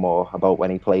might know more about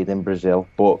when he played in Brazil,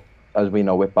 but as we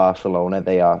know with Barcelona,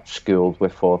 they are schooled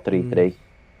with 4-3-3.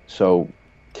 So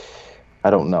I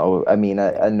don't know. I mean,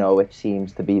 I know it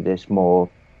seems to be this more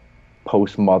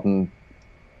postmodern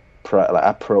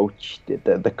approach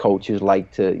that the coaches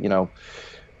like to,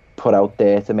 put out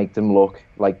there to make them look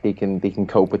like they can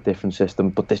cope with different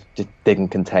systems. But this just didn't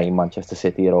contain Manchester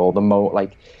City at all.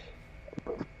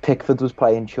 Pickford was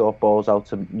playing short balls out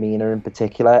to Mina in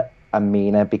particular, and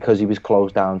Mina, because he was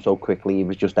closed down so quickly, he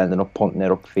was just ending up punting it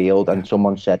upfield. And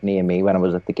someone said near me when I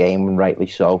was at the game, and rightly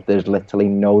so, there's literally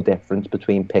no difference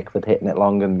between Pickford hitting it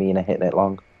long and Mina hitting it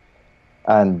long.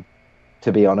 And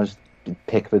to be honest,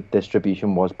 Pickford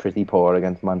distribution was pretty poor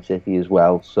against Man City as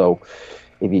well. So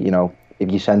if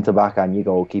your centre back and your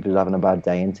goalkeeper's having a bad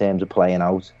day in terms of playing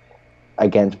out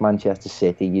against Manchester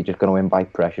City, you're just going to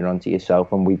invite pressure onto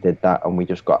yourself, and we did that, and we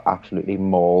just got absolutely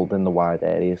mauled in the wide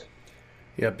areas.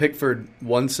 Yeah, Pickford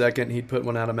 1 second he'd put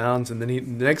one out of bounds, and then the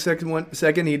next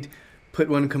second he'd put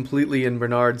one completely in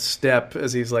Bernard's step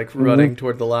as he's like running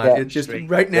toward the line. Yeah, It's just straight.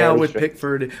 right now Very with straight.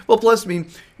 Pickford. Well, plus I mean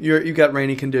you've got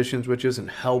rainy conditions, which isn't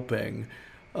helping.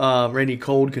 Rainy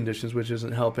cold conditions, which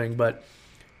isn't helping. But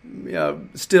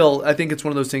still, I think it's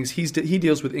one of those things. He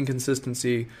deals with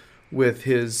inconsistency with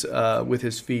his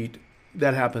feet.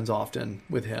 That happens often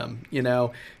with him.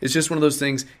 It's just one of those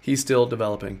things. He's still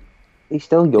developing. He's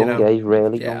still young, yeah, he's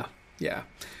really young. Yeah.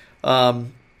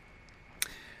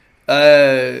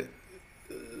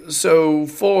 So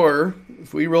 4,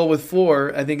 if we roll with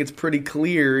 4, I think it's pretty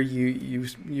clear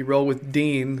you roll with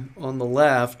Dean on the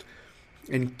left,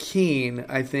 and Keane,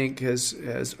 I think, has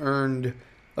earned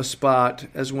a spot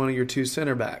as one of your 2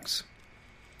 center backs.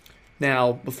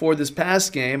 Now, before this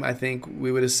past game, I think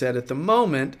we would have said at the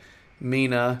moment,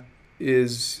 Mina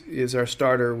is our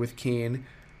starter with Keane.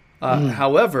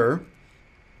 However,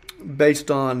 based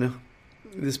on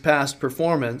this past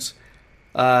performance,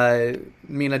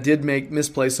 Mina did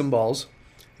misplay some balls.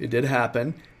 It did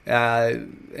happen.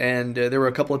 And there were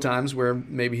a couple of times where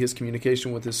maybe his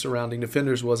communication with his surrounding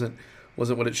defenders wasn't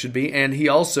what it should be. And he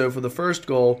also, for the first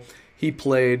goal, he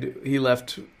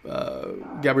left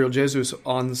Gabriel Jesus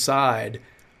onside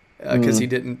because he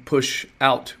didn't push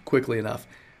out quickly enough.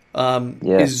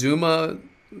 Is Zuma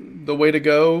the way to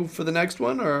go for the next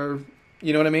one, or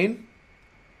you know what I mean?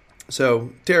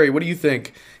 So, Terry, what do you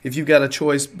think if you've got a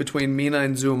choice between Mina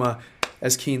and Zuma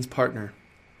as Keane's partner?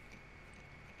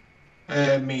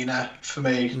 Mina for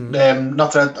me.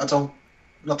 Not that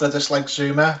I dislike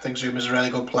Zuma. I think Zuma's a really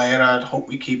good player. I'd hope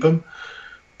we keep him.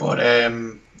 But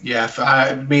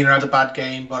Mina had a bad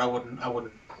game, but I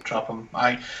wouldn't drop him.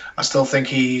 I still think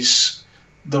he's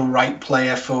the right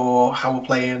player for how we're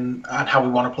playing and how we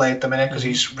want to play at the minute, because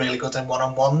he's really good in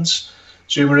one-on-ones.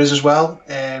 Zuma is as well.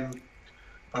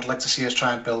 I'd like to see us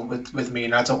try and build with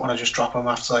Mina. I don't want to just drop him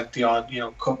after like the odd,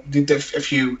 a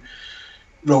few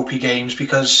ropey games,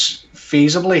 because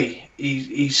feasibly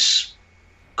he's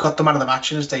got the man of the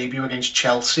match in his debut against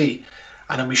Chelsea,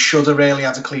 and then we should have really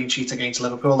had a clean sheet against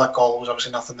Liverpool. That goal was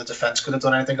obviously nothing the defence could have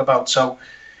done anything about. So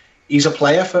he's a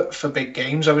player for big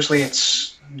games. Obviously,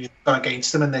 it's gone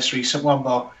against him in this recent one,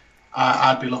 but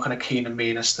I'd be looking at Keane and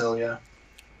Mina still. Yeah.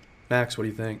 Max, what do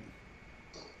you think?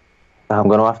 I'm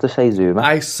going to have to say Zuma.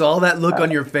 I saw that look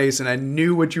on your face, and I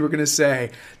knew what you were going to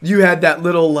say. You had that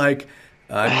little, like,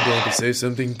 I'm going to say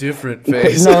something different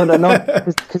face. No,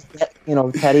 because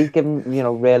Terry's given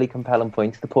really compelling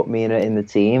points to put Mina in the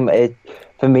team.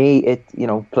 For me,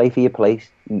 play for your place,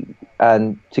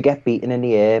 and to get beaten in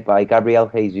the air by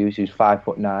Gabriel Jesus, who's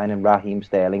 5'9", and Raheem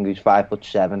Sterling, who's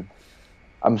 5'7".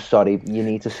 I'm sorry, you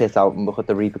need to sit out and look at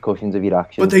the repercussions of your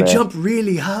actions. But they jump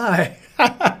really high.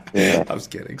 Yeah. I was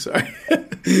kidding, sorry.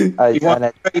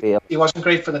 He wasn't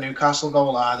great for the Newcastle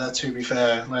goal either, to be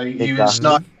fair. Like, he was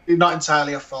not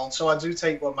entirely at fault. So I do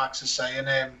take what Max is saying.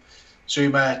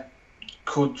 Zuma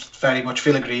could very much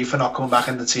feel aggrieved for not coming back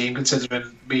in the team,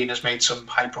 considering Mina's made some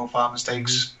high-profile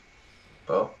mistakes.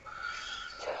 But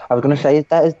I was going to say,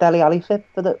 is Dele Alli fit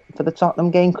for the Tottenham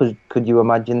game? Because could you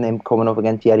imagine him coming up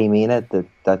against Yerry Mina?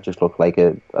 That just looked like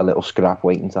a little scrap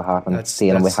waiting to happen.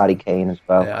 Seeing him with Harry Kane as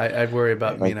well. Yeah, I'd worry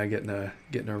about Mina getting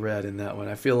a red in that one.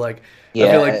 I feel like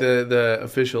the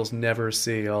officials never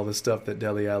see all the stuff that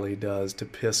Dele Alli does to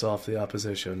piss off the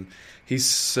opposition. He's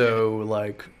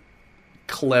so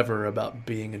clever about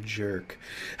being a jerk.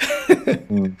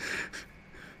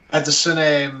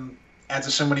 Ederson,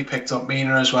 when he picked up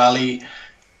Mina as well,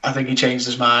 I think he changed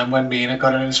his mind when Mina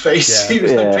got in his face. Yeah. He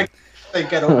was like,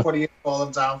 get up, what are you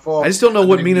falling down for? I just don't know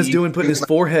what Mina's doing putting his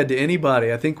forehead to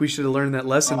anybody. I think we should have learned that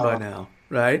lesson by now,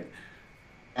 right?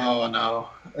 Oh, no.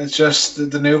 It's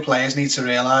just the new players need to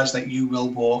realise that you will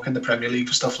walk in the Premier League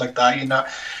for stuff like that.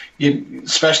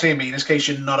 Especially in Mina's case,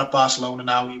 you're not at Barcelona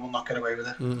now. You will not get away with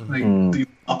it. You will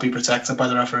not be protected by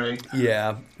the referee.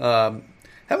 Yeah.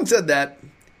 Having said that,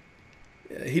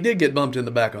 he did get bumped in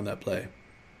the back on that play.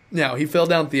 Now, he fell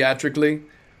down theatrically,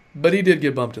 but he did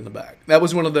get bumped in the back. That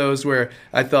was one of those where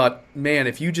I thought, man,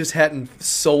 if you just hadn't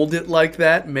sold it like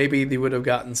that, maybe they would have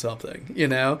gotten something, you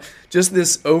know? Just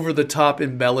this over-the-top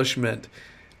embellishment.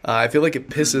 I feel like it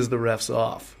pisses the refs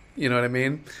off. You know what I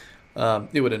mean?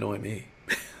 It would annoy me.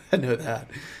 I know that.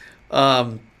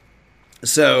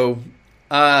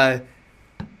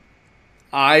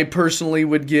 I personally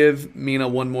would give Mina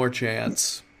one more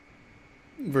chance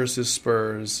versus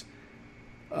Spurs,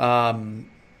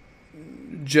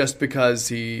 just because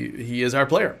he is our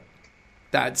player.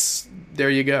 There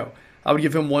you go. I would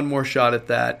give him one more shot at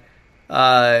that,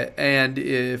 and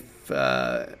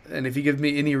if he gives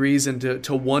me any reason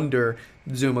to wonder,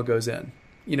 Zuma goes in.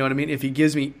 You know what I mean? If he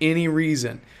gives me any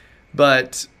reason,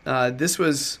 but this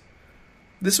was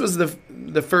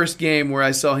the first game where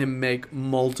I saw him make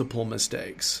multiple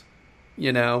mistakes.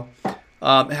 You know,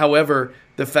 however,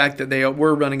 the fact that they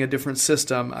were running a different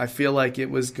system, I feel like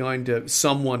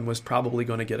someone was probably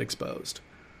going to get exposed.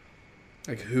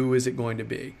 Like, who is it going to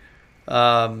be?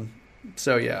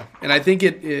 So yeah, and I think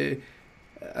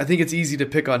it's easy to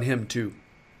pick on him too.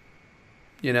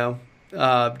 You know,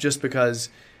 just because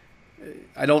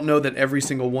I don't know that every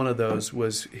single one of those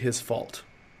was his fault.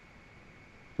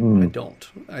 I don't.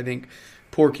 I think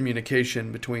poor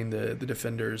communication between the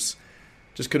defenders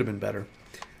just could have been better.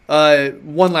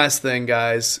 One last thing,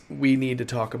 guys. We need to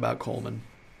talk about Coleman.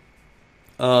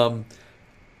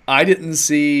 I didn't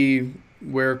see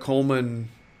where Coleman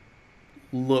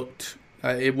looked.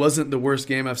 It wasn't the worst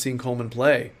game I've seen Coleman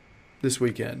play this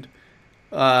weekend.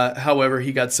 However,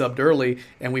 he got subbed early,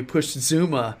 and we pushed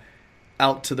Zuma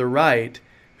out to the right,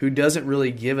 who doesn't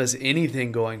really give us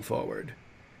anything going forward,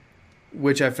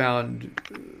 which I found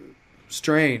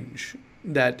strange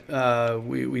that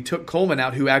we took Coleman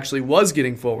out, who actually was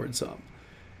getting forward some.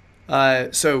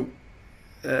 So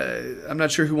I'm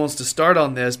not sure who wants to start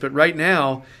on this, but right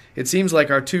now it seems like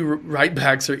our two right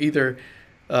backs are either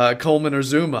Coleman or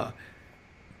Zuma,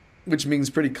 which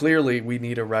means pretty clearly we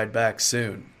need a right back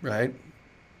soon, right?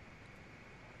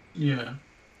 Yeah.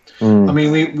 I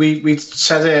mean, we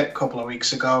said it a couple of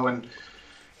weeks ago, and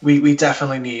we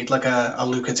definitely need like a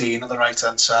Luca Dean on the right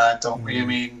hand side, don't we? I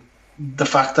mean, the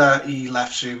fact that he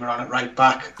left Zuma on at right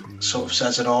back sort of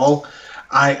says it all.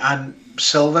 And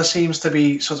Silva seems to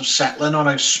be sort of settling on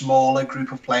a smaller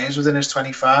group of players within his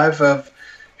 25 of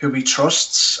who he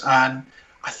trusts, and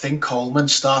I think Coleman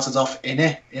started off in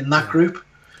that group,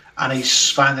 and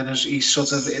he's finding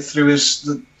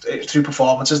through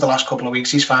performances the last couple of weeks,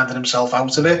 he's finding himself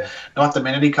out of it. Now at the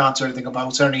minute he can't do anything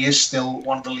about it, and he is still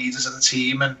one of the leaders of the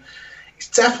team, and he's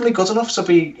definitely good enough to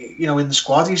be, you know, in the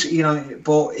squad. He's, you know,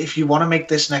 but if you want to make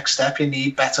this next step, you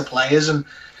need better players, and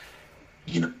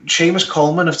you know, Seamus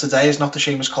Coleman of today is not the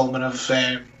Seamus Coleman of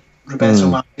Roberto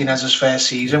Martinez's first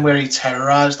season, where he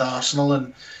terrorised Arsenal,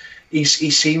 and he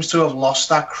seems to have lost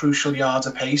that crucial yard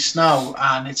of pace now,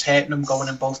 and it's hurting him going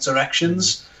in both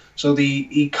directions. So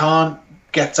he can't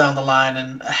get down the line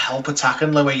and help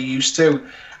attacking the way he used to,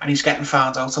 and he's getting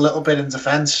found out a little bit in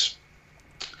defence.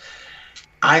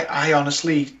 I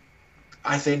honestly,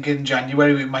 I think in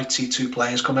January we might see two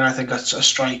players come in. I think a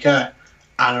striker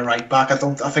and a right back. I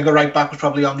think a right back was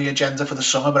probably on the agenda for the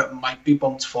summer, but it might be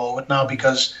bumped forward now,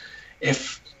 because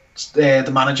if the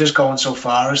manager's going so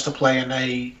far as to play in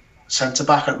a centre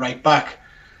back at right back,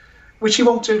 which he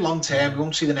won't do long term. We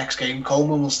won't see the next game.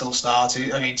 Coleman will still start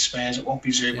against Spurs. It won't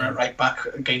be Zuma at right back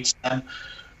against them.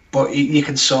 But you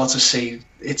can sort of see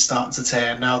it starting to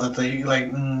turn now that they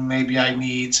maybe I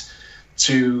need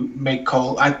to make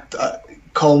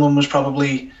Coleman was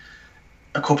probably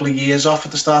a couple of years off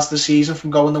at the start of the season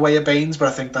from going the way of Baines, but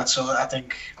I think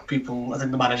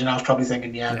the manager now is probably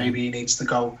thinking, maybe he needs to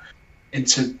go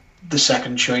into the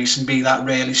second choice and be that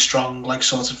really strong, like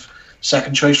sort of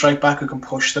second choice right back who can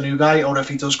push the new guy, or if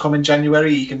he does come in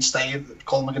January,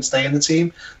 Coleman can stay in the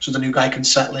team, so the new guy can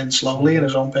settle in slowly at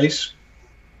his own pace.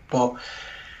 But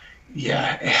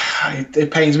yeah,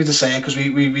 it pains me to say it, because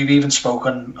we've even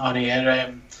spoken on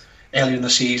here earlier in the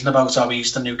season about how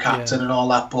he's the new captain and all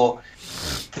that, but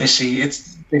this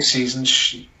season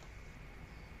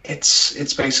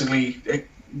it's basically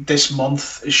this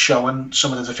month is showing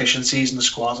some of the deficiencies in the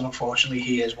squad, and unfortunately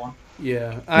he is one.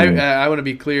 Yeah, I want to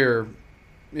be clear.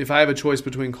 If I have a choice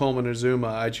between Coleman or Zuma,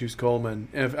 I choose Coleman.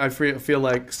 And I feel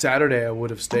like Saturday I would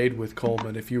have stayed with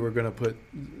Coleman if you were going to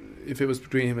if it was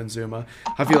between him and Zuma.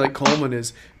 I feel like Coleman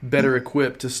is better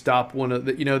equipped to stop one of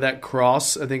that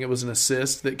cross. I think it was an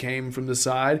assist that came from the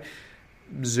side.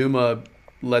 Zuma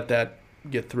let that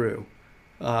get through.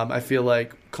 I feel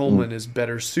like Coleman is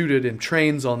better suited and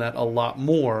trains on that a lot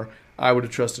more. I would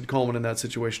have trusted Coleman in that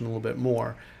situation a little bit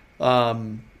more.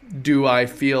 Do I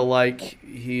feel like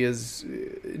he is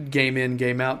game in,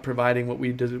 game out, providing what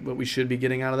we should be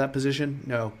getting out of that position?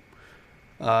 No.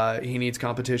 He needs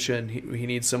competition. He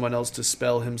needs someone else to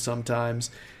spell him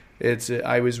sometimes.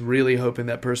 I was really hoping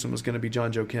that person was going to be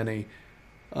John Joe Kenny.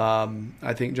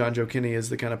 I think John Joe Kenny is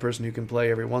the kind of person who can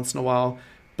play every once in a while,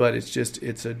 but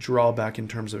it's a drawback in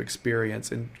terms of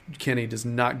experience, and Kenny does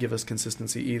not give us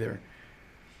consistency either.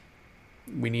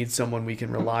 We need someone we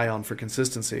can rely on for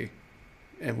consistency,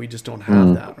 and we just don't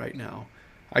have that right now.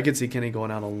 I could see Kenny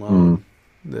going out alone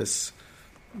this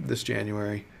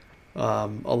January,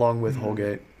 along with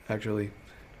Holgate, actually,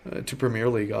 to Premier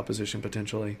League opposition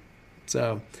potentially.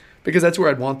 So, because that's where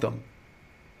I'd want them,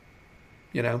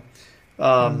 you know.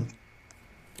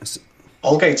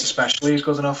 Holgate especially is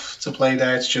good enough to play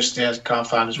there. It's just he can't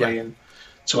find his way in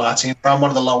to our team. If I'm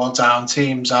one of the lower down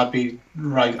teams, I'd be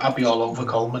all over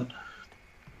Coleman.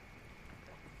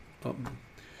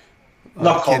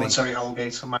 Not Coleman, sorry,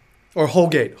 Holgate. Or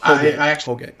Holgate.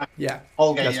 Holgate. Yeah.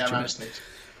 Holgate, yeah, my mistake.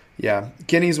 Yeah.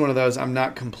 Kenny's one of those. I'm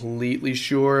not completely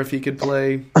sure if he could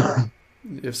play,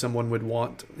 if someone would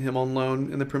want him on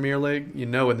loan in the Premier League. You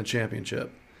know, in the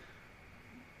Championship.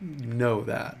 You know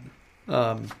that.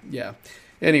 Yeah.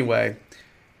 Anyway,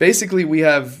 basically we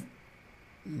have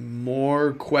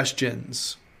more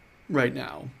questions right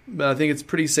now. But I think it's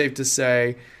pretty safe to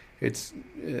say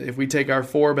if we take our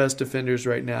 4 best defenders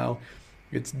right now,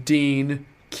 it's Dean,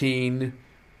 Keane,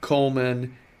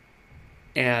 Coleman,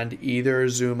 and either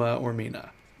Zuma or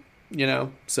Mina. You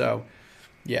know? So,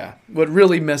 yeah. What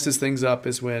really messes things up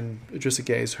is when Idrissa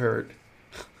Gueye is hurt.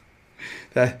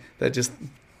 that just...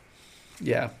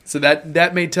 Yeah. So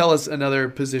that may tell us another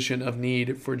position of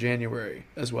need for January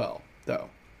as well, though.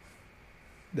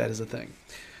 That is a thing.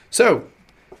 So,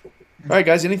 all right,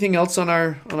 guys, anything else on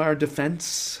our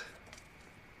defense?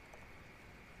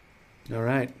 All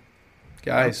right.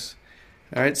 Guys.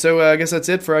 All right, so I guess that's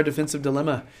it for our defensive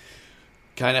dilemma.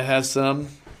 Kind of has some,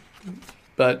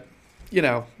 but, you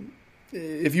know,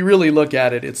 if you really look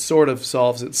at it, it sort of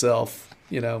solves itself,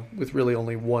 you know, with really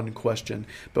only one question.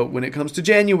 But when it comes to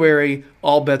January,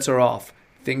 all bets are off.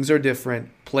 Things are different.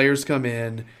 Players come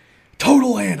in.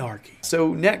 Total anarchy.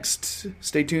 So next,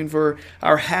 stay tuned for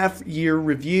our half-year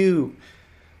review.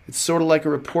 It's sort of like a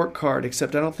report card,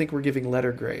 except I don't think we're giving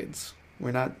letter grades.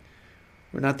 We're not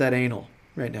that anal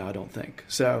right now, I don't think.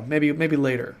 So maybe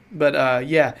later. But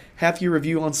yeah, half-year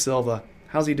review on Silva.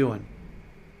 How's he doing?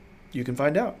 You can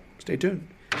find out. Stay tuned.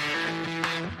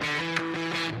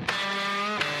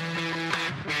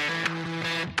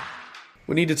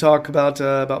 We need to talk about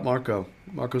Marco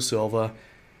Silva.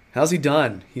 How's he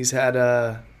done? He's had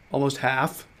almost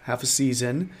half a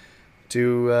season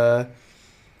to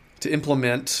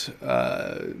implement,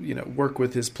 work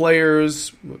with his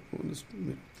players.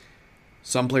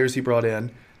 Some players he brought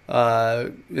in,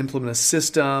 implement a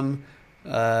system.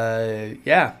 So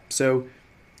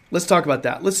let's talk about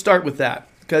that. Let's start with that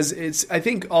because I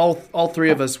think all three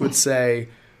of us would say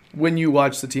when you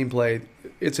watch the team play,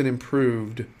 it's an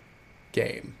improved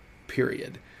game.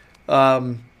 Period.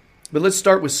 But let's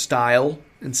start with style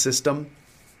and system.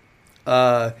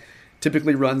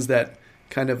 Typically runs that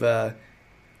kind of I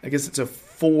guess it's a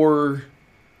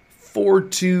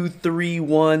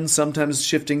 4-2-3-1, sometimes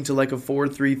shifting to like a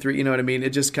 4-3-3, you know what I mean?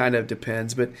 It just kind of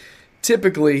depends, but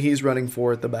typically he's running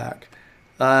 4 at the back.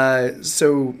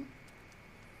 So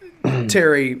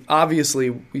Terry,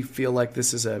 obviously we feel like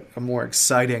this is a more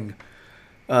exciting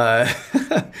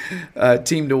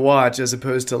team to watch as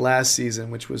opposed to last season,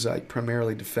 which was like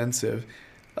primarily defensive.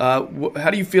 How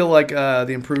do you feel like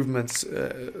the improvements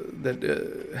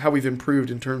how we've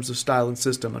improved in terms of style and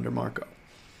system under Marco?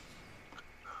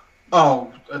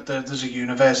 Oh, there's a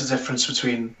universal difference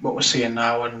between what we're seeing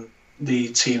now and the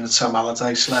team that Sam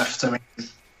Allardyce left. I mean,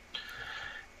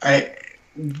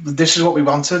 this is what we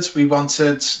wanted. We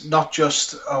wanted not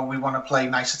just, we want to play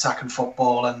nice attacking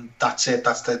football and that's it.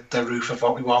 That's the roof of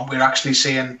what we want. We're actually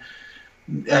seeing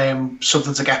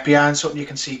something to get behind, something you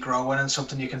can see growing and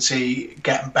something you can see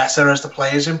getting better as the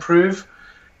players improve.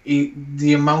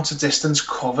 The amount of distance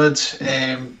covered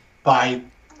by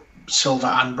Silva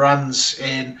and Brands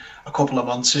in a couple of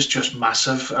months is just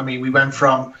massive. I mean, we went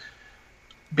from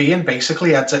being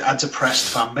basically a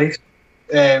depressed fan base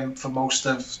for most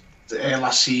of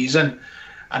last season,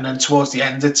 and then towards the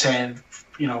end it turned,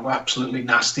 absolutely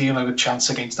nasty, a chance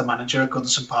against the manager at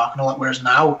Goodison Park and all that. Whereas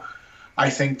now, I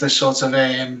think there's sort of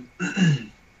the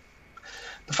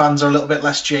fans are a little bit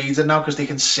less jaded now because they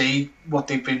can see what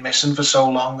they've been missing for so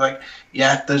long. Like,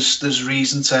 yeah, there's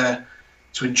reason to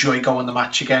to enjoy going the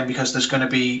match again, because there's going to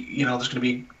be, there's going to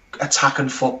be attacking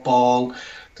football.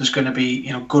 There's going to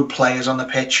be, good players on the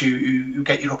pitch who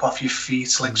get you up off your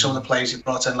feet. Like some of the players he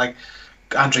brought in, like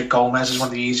Andre Gomez is one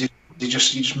of the easiest. He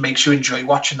just makes you enjoy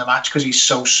watching the match because he's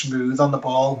so smooth on the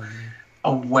ball.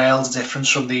 A world difference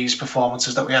from these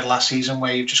performances that we had last season,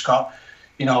 where you've just got,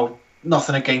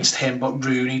 nothing against him, but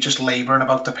Rooney just labouring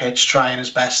about the pitch, trying his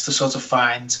best to sort of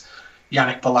find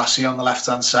Yannick Bolasie on the left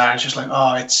hand side. It's just like,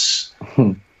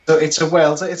 it's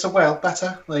a world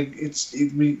better. Like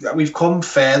we've come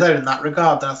further in that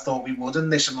regard than I thought we would in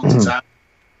this amount of time.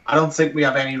 I don't think we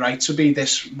have any right to be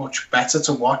this much better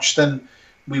to watch than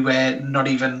we were not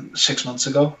even 6 months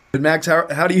ago. But Max, how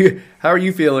are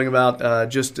you feeling about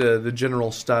just the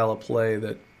general style of play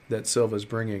that Silva's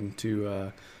bringing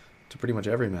to pretty much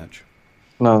every match?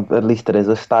 No, at least it is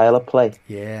a style of play.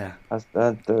 Yeah, I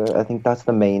think that's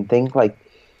the main thing. Like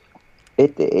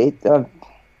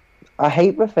I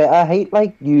hate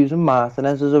like using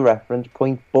Martinez as a reference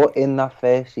point, but in that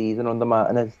first season under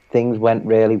Martinez, things went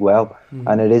really well,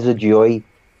 and it is a joy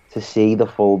to see the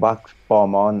fullbacks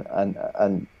bomb on and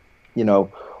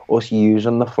us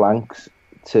using the flanks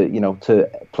to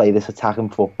play this attacking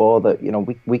football that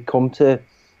we come to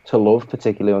love,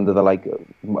 particularly under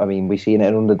we've seen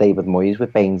it under David Moyes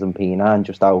with Baines and Pina, and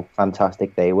just how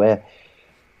fantastic they were.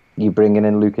 You bringing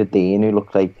in Luca Dean, who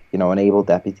looked like an able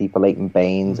deputy for Leighton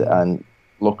Baines and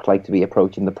looked like to be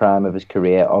approaching the prime of his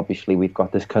career. Obviously, we've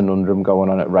got this conundrum going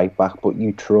on at right back, but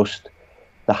you trust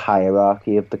the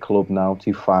hierarchy of the club now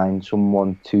to find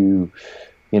someone to,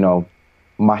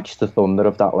 match the thunder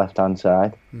of that left hand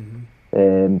side.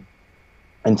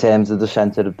 In terms of the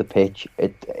centre of the pitch,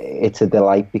 it's a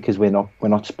delight because we're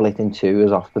not split in two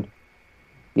as often.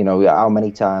 How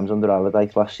many times under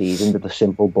Allardyce last season did the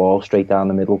simple ball straight down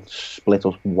the middle split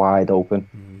us wide open?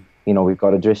 We've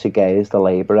got Idrissa Gueye as the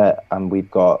labourer, and we've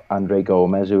got Andre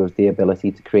Gomez, who has the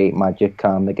ability to create magic,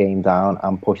 calm the game down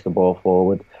and push the ball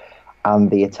forward. And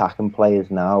the attacking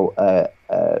players now are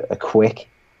quick,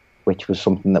 which was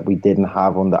something that we didn't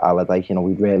have under Allardyce.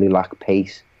 We really lack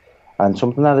pace. And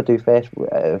something that I do first,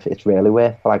 it's really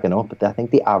worth flagging up, but I think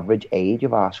the average age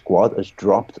of our squad has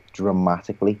dropped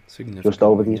dramatically just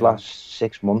over these last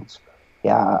 6 months.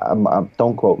 Yeah,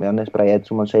 don't quote me on this, but I heard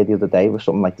someone say the other day we're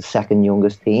something like the second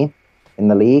youngest team in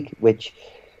the league, which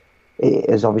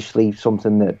is obviously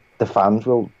something that the fans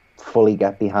will fully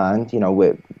get behind.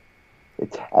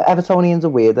 Evertonians are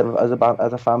weird as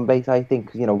a fan base, I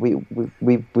think.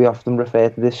 We often refer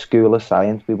to this school of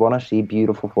science. We want to see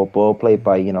beautiful football played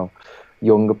by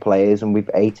younger players, and we've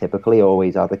atypically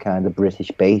always had a kind of British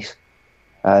base,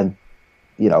 and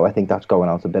I think that's going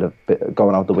out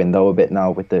the window a bit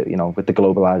now with the with the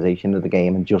globalization of the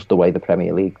game and just the way the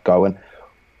Premier League's going.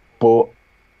 But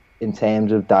in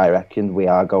terms of direction, we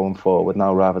are going forward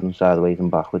now rather than sideways and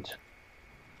backwards.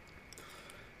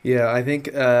 Yeah, I think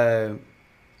a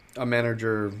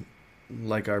manager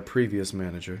like our previous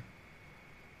manager,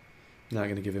 not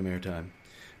going to give him airtime,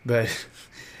 but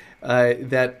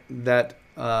that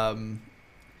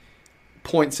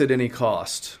points at any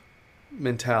cost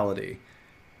mentality.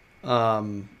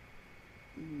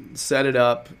 Set it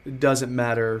up, doesn't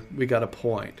matter, we got a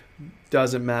point.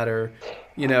 Doesn't matter,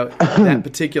 that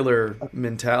particular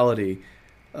mentality.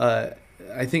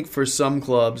 I think for some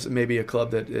clubs, maybe a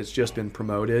club that has just been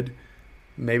promoted,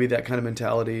 maybe that kind of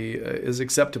mentality is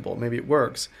acceptable. Maybe it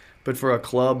works. But for a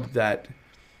club that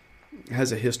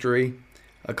has a history,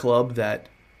 a club that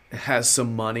has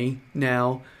some money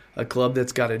now, a club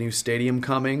that's got a new stadium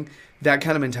coming, that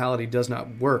kind of mentality does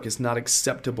not work. It's not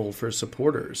acceptable for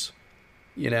supporters,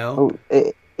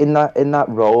 In that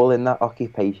role, in that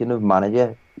occupation of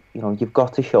manager, you've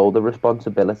got to shoulder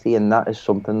responsibility, and that is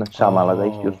something that Sam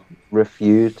Allardyce just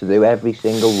refused to do. Every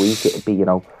single week it'd be,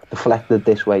 deflected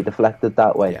this way, deflected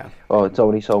that way. Yeah. Oh, it's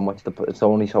only so much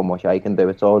I can do.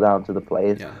 It's all down to the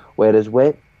players. Yeah. Whereas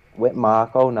with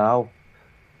Marco now,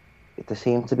 there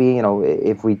seems to be,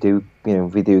 if we do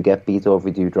get beat or if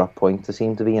we do drop points, there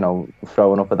seems to be,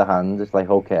 throwing up of the hands. It's like,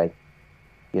 okay,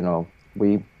 he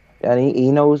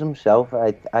knows himself.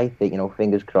 I think,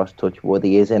 fingers crossed, touch wood,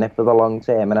 he is in it for the long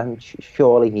term, and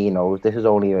surely he knows this is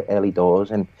only early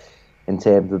doors in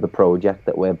terms of the project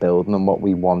that we're building and what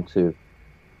we want to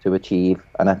achieve.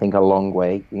 And I think a long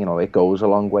way, it goes a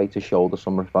long way to shoulder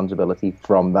some responsibility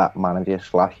from that manager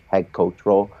 / head coach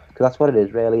role. Because that's what it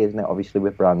is, really, isn't it? Obviously,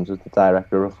 with Brands as the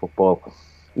director of football,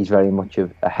 he's very much a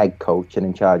head coach and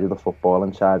in charge of the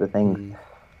footballing side of things.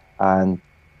 And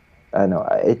I know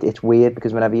it's weird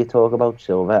because whenever you talk about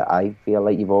Silva, I feel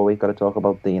like you've always got to talk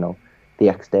about the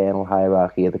external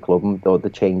hierarchy of the club and the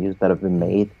changes that have been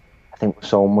made. I think we're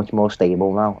so much more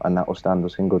stable now, and that will stand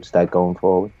us in good stead going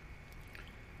forward.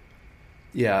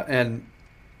 Yeah, and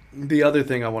the other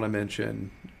thing I want to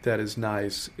mention that is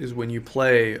nice is when you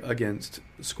play against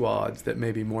squads that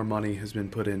maybe more money has been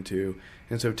put into,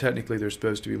 and so technically they're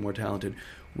supposed to be more talented,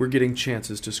 we're getting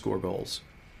chances to score goals.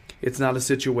 It's not a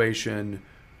situation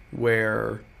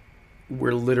where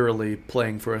we're literally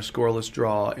playing for a scoreless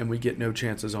draw and we get no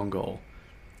chances on goal,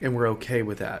 and we're okay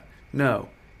with that. No,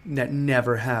 that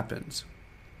never happens.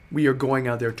 We are going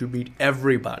out there to beat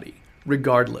everybody,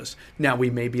 regardless. Now, we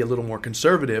may be a little more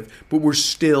conservative, but we're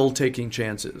still taking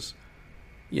chances.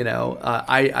 You know,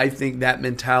 I think that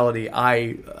mentality,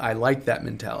 I like that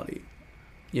mentality.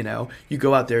 You know, you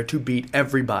go out there to beat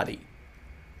everybody.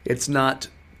 It's not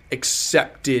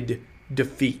expected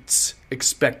defeats.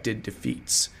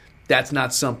 That's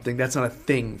not a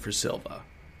thing for Silva,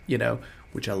 you know,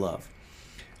 which I love.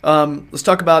 Let's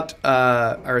talk about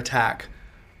our attack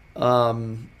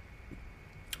in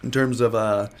terms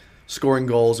of scoring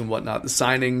goals and whatnot. The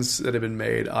signings that have been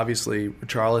made, obviously,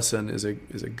 Richarlison is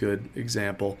a good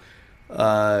example.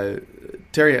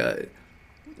 Terry,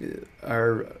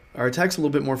 our attack's a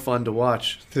little bit more fun to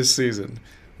watch this season,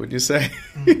 wouldn't you say?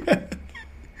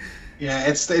 Yeah,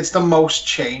 it's the most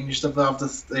changed of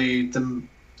the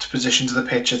positions of the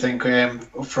pitch. I think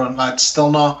up front, lads,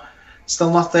 still not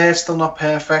there, still not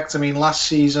perfect. I mean, last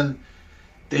season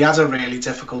they had a really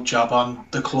difficult job on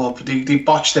the club. They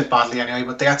botched it badly anyway,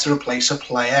 but they had to replace a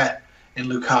player in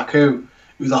Lukaku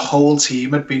who the whole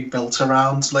team had been built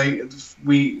around. Like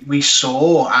we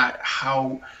saw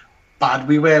how bad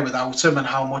we were without him and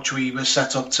how much we were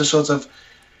set up to sort of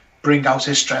bring out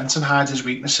his strengths and hide his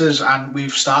weaknesses, and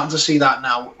we've started to see that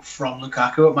now from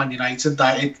Lukaku at Man United,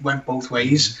 that it went both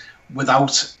ways.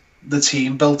 Without the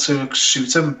team built to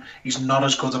suit him, he's not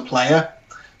as good a player.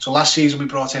 So last season we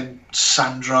brought in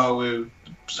Sandro, who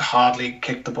hardly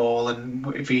kicked the ball, and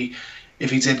if he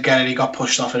did get it, he got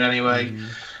pushed off it anyway.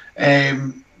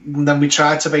 Then we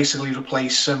tried to basically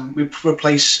replace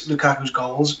Lukaku's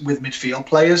goals with midfield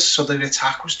players, so the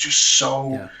attack was just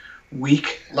so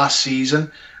weak last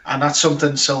season. And that's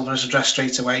something Silva has addressed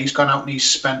straight away. He's gone out and he's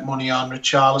spent money on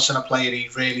Richarlison, a player he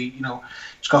really,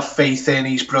 he's got faith in.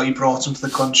 He brought him to the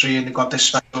country, and they've got this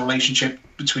special relationship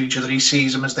between each other. He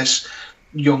sees him as this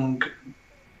young,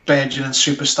 burgeoning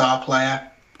superstar player.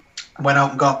 Went out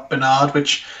and got Bernard,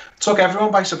 which took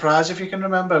everyone by surprise. If you can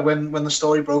remember when the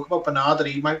story broke about Bernard, that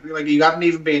he might he hadn't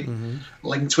even been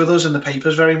linked with us in the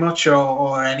papers very much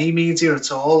or any media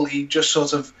at all. He just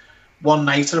sort of one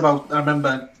night at about I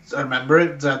remember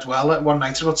it that well. One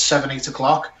night at about 7-8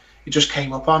 o'clock, he just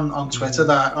came up on Twitter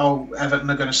that Everton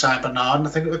are going to sign Bernard, and I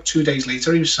think like 2 days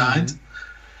later he was signed.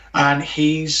 And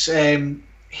he's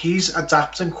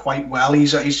adapting quite well.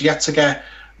 He's yet to get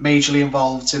majorly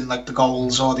involved in like the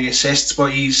goals or the assists,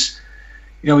 but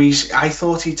I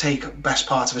thought he'd take best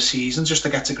part of a season just to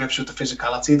get to grips with the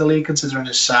physicality of the league, considering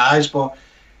his size. But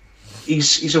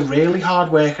he's a really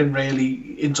hard-working,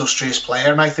 really industrious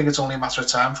player, and I think it's only a matter of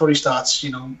time before he starts,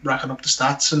 racking up the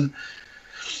stats. And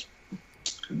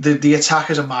the attack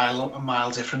is a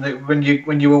mile different. When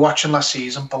you were watching last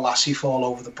season, Balassi fall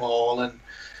over the ball,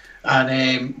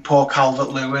 and poor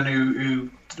Calvert-Lewin who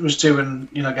was doing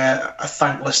a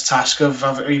thankless task of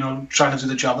trying to do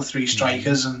the job of three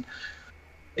strikers, and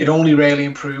it only really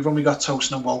improved when we got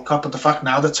Tosin and Walcott. But the fact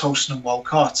now that Tosin and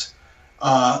Walcott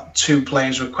are two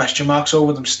players with question marks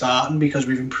over them starting, because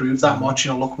we've improved that much.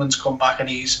 Lookman's come back and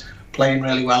he's playing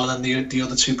really well, and then the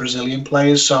other two Brazilian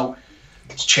players. So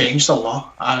it's changed a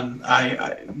lot, and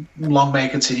I long may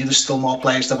it continue. There's still more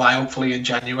players to buy, hopefully in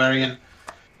January. And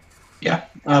yeah,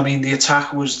 I mean, the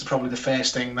attack was probably the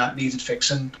first thing that needed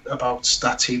fixing about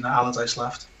that team that Allardyce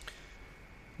left.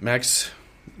 Max,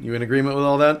 you in agreement with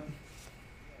all that?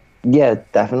 Yeah,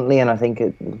 definitely. And I think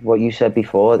what you said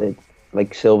before,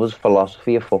 like Silva's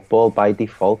philosophy of football by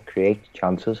default creates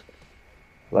chances.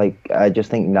 Like, I just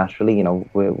think naturally,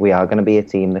 we are going to be a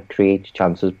team that creates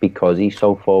chances because he's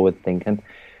so forward thinking.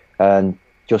 And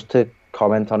just to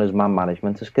comment on his man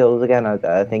management skills again,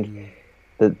 I think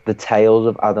the tales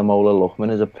of Ademola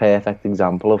Lookman is a perfect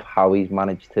example of how he's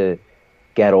managed to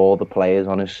get all the players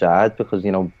on his side, because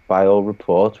by all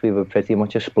reports we were pretty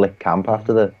much a split camp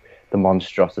after the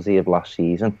monstrosity of last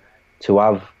season. To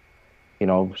have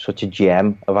such a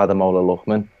gem of Ademola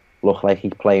Lookman look like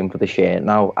he's playing for the shirt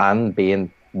now and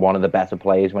being one of the better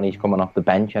players when he's coming off the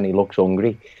bench and he looks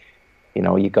hungry,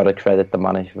 you've got to credit the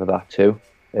manager for that too.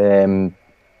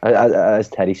 As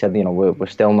Teddy said, we're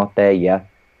still not there yet,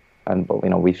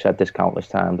 but we've said this countless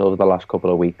times over the last couple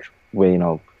of weeks.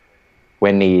 We're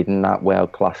needing that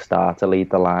world class star to lead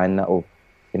the line that'll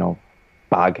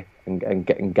bag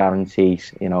and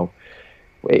guarantees,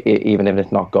 even if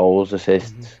it's not goals,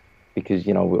 assists, because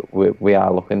we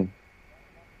are looking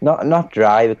not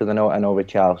dry, because I know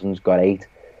Richarlison's got 8,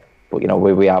 but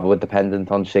we're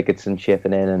dependent on Sigurdsson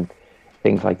chipping in and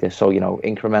things like this. So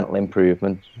incremental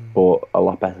improvements, but a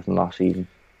lot better than last season.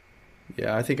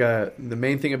 Yeah, I think the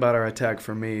main thing about our attack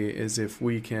for me is if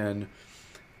we can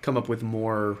come up with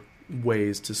more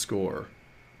ways to score.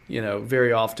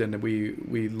 Very often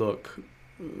we look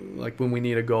like when we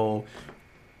need a goal,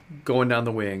 going down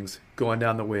the wings,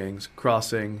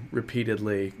 crossing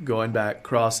repeatedly, going back,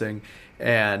 crossing,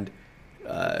 and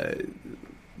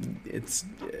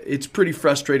it's pretty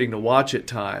frustrating to watch at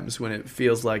times when it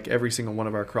feels like every single one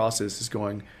of our crosses is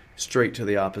going straight to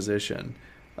the opposition,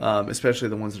 especially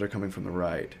the ones that are coming from the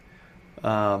right.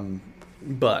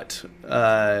 But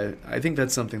I think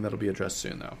that's something that'll be addressed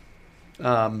soon, though.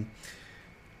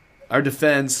 Our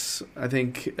defense, I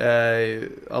think a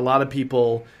lot of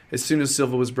people, as soon as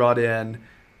Silva was brought in,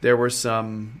 there were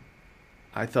some,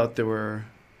 I thought they were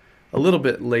a little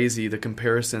bit lazy, the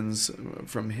comparisons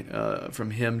from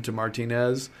him to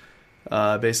Martinez,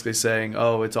 basically saying,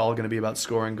 oh, it's all going to be about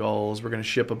scoring goals, we're going to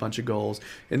ship a bunch of goals.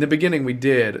 In the beginning we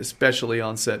did, especially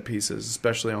on set pieces,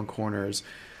 especially on corners.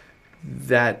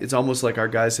 That it's almost like our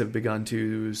guys have begun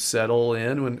to settle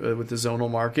in with the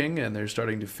zonal marking, and they're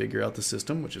starting to figure out the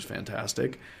system, which is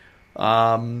fantastic.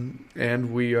 And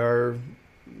we're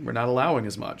not allowing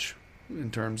as much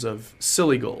in terms of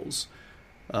silly goals.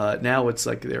 Now it's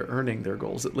like they're earning their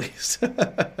goals at least.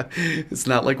 It's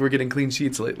not like we're getting clean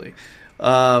sheets lately.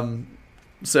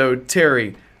 So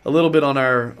Terry, a little bit on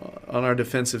our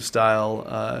defensive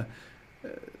style.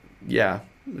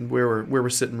 And where we're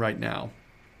sitting right now.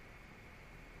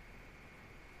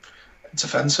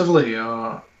 Defensively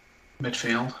or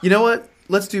midfield? You know what?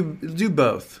 Let's do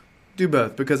both. Do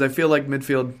both, because I feel like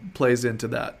midfield plays into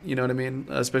that. You know what I mean?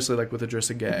 Especially like with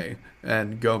Idrissa Gueye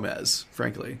and Gomez,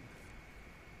 frankly.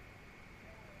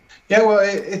 Yeah, well,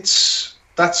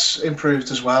 that's improved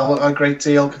as well a great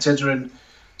deal, considering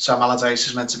Sam Allardyce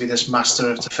is meant to be this master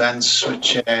of defence,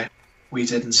 which we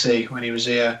didn't see when he was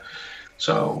here.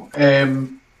 So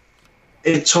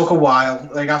it took a while.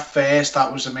 Like at first,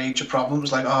 that was a major problem. It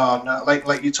was like, oh no,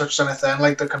 like you touched on it then,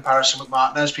 like the comparison with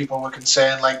Martinez. People were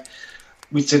concerned, like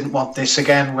we didn't want this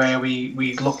again, where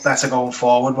we looked better going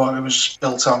forward, but it was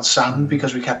built on sand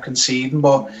because we kept conceding.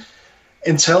 But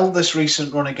until this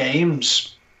recent run of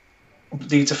games,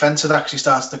 the defence had actually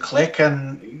started to click,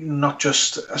 and not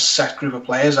just a set group of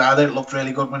players either. It looked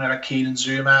really good when it had Keane and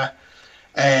Zuma.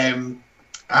 And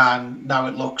now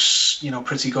it looks,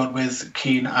 pretty good with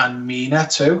Keane and Mina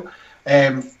too.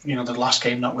 The last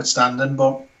game notwithstanding,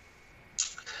 but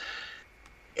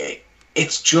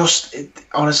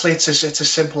honestly, it's as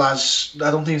simple as,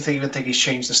 I don't even think he's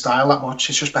changed the style that much.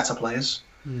 It's just better players.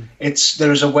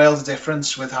 There is a world of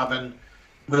difference with having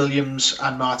Williams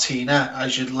and Martina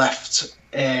as your left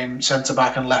centre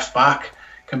back and left back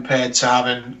compared to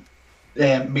having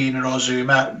Mina or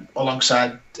Zuma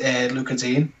alongside Luka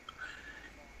Dean.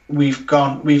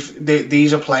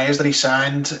 These are players that he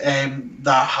signed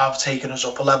that have taken us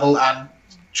up a level, and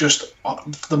just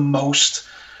the most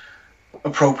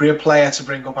appropriate player to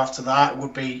bring up after that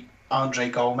would be Andre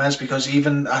Gomez, because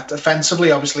even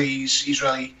offensively, obviously he's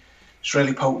really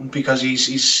potent, because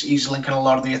he's linking a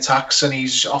lot of the attacks, and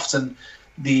he's often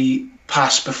the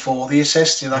pass before the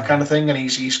assist, that kind of thing, and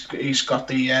he's got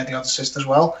the odd assist as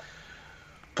well.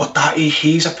 But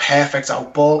he's a perfect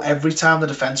outball. Every time the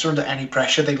defence are under any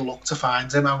pressure, they look to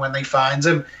find him, and when they find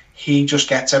him, he just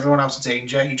gets everyone out of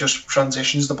danger. He just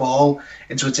transitions the ball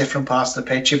into a different part of the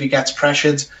pitch. If he gets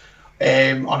pressured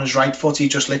on his right foot, he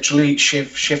just literally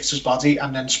shifts his body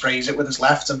and then sprays it with his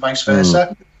left, and vice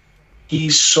versa. He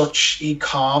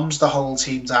calms the whole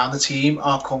team down. The team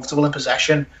are comfortable in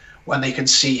possession when they can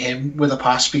see him with a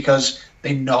pass, because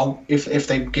they know if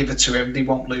they give it to him, they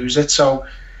won't lose it. So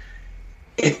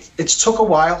it's took a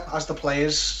while as the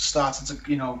players started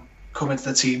to come into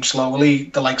the team slowly.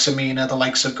 The likes of Mina, the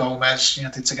likes of Gomez,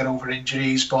 to get over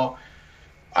injuries, but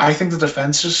I think the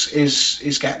defence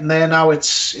is getting there now.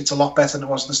 It's a lot better than it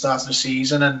was at the start of the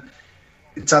season, and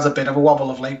it's had a bit of a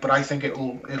wobble of late, but I think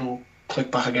it'll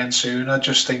click back again soon. I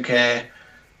just think it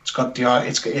has got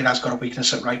a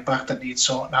weakness at right back that needs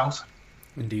sorting out.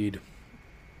 Indeed.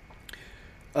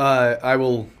 I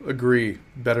will agree.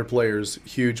 Better players,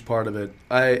 huge part of it.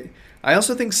 I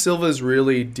also think Silva is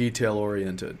really detail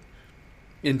oriented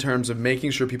in terms of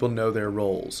making sure people know their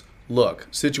roles.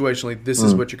 Look, situationally, this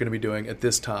is what you're going to be doing at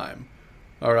this time.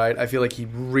 All right. I feel like he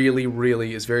really,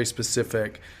 really is very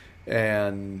specific,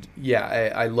 and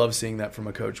I love seeing that from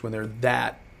a coach when they're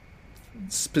that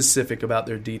specific about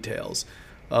their details.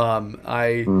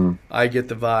 I get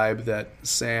the vibe that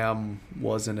Sam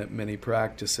wasn't at many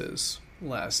practices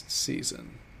last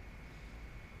season.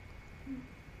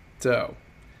 So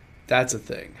that's a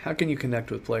thing. How can you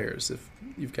connect with players if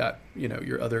you've got,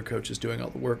 your other coaches doing all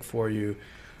the work for you?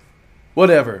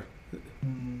 Whatever.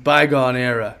 Bygone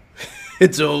era.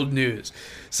 It's old news.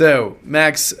 So,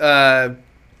 Max, talk a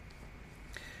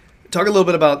little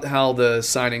bit about how the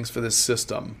signings for this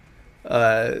system.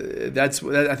 I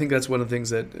think that's one of the things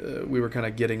that we were kind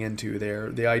of getting into there.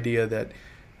 The idea that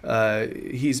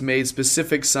he's made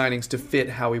specific signings to fit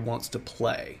how he wants to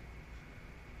play.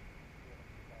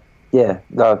 Yeah,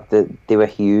 no, they were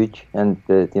huge, and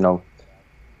they're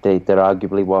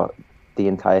arguably what the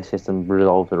entire system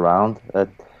revolved around. I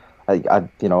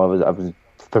was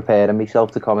preparing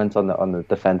myself to comment on the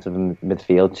defensive and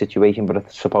midfield situation, but I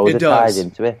suppose it ties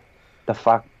into it. The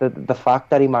fact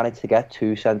that he managed to get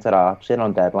 2 centre halves in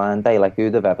on deadline day, like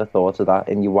who'd have ever thought of that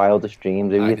in your wildest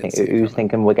dreams? Who's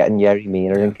thinking we're getting Yerry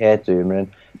Mina and Kurt Zouma?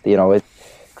 And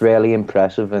it's really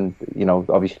impressive. And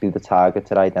obviously the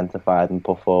targets are identified and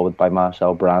put forward by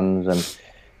Marcel Brands, and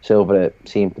Silva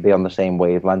seemed to be on the same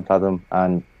wavelength as him,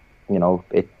 and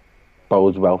it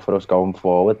bodes well for us going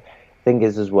forward. Thing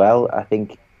is as well, I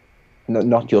think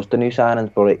not just the new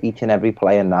signings, but each and every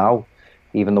player now,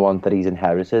 even the ones that he's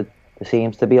inherited, there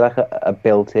seems to be like a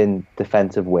built-in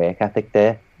defensive work ethic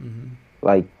there. Mm-hmm.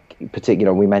 Like,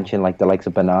 particularly, we mentioned like the likes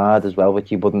of Bernard as well,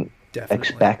 which you wouldn't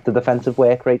expect a defensive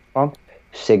work rate from.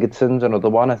 Sigurdsson's another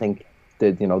one. I think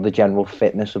the general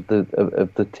fitness of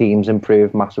the teams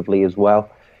improved massively as well,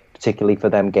 particularly for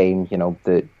them games.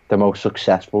 The most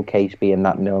successful case being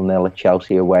that 0-0 at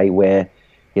Chelsea away, where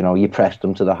you press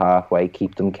them to the halfway,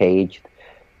 keep them caged,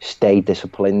 stay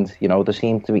disciplined. There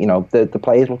seem to be, the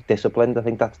players look disciplined. I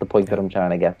think that's the point that I'm trying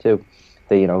to get to.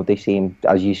 They seem,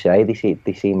 as you say,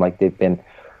 they seem like they've been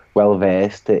well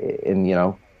versed in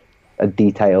a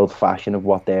detailed fashion of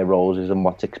what their roles is and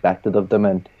what's expected of them,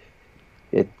 and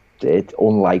it's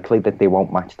unlikely that they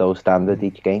won't match those standards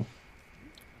each game.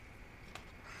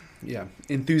 Yeah,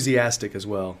 enthusiastic as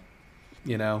well.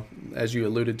 As you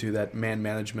alluded to, that man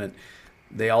management.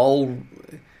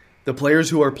 The players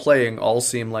who are playing all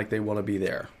seem like they want to be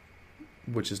there,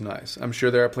 which is nice. I'm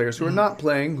sure there are players who are not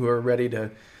playing who are ready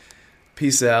to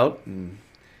peace out and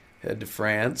head to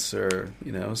France or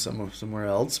somewhere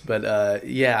else. But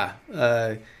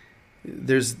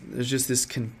there's just this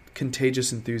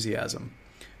contagious enthusiasm,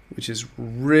 which is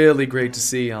really great to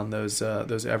see on those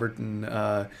Everton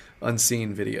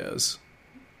unseen videos.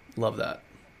 Love that.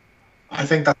 I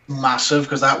think that's massive,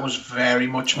 because that was very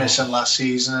much missing last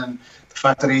season, and the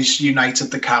fact that he's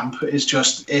united the camp is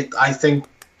just it. I think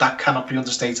that cannot be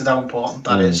understated how important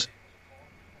that is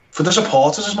for the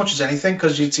supporters as much as anything,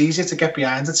 because it's easier to get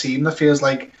behind a team that feels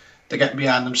like they're getting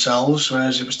behind themselves,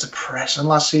 whereas it was depressing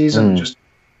last season. It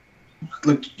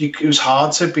was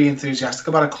hard to be enthusiastic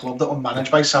about a club that were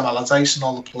managed by Sam Allardyce, and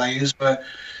all the players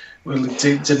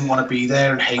didn't want to be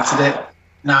there and hated it.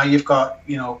 Now you've got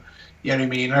Yerry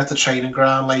Mina at the training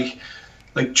ground, like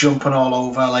jumping all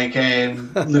over like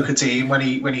Luca Dean when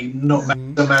he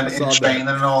nutmegged them in training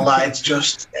and all that. It's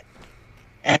just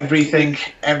everything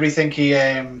he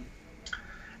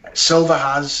Silva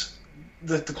has.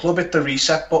 The club hit the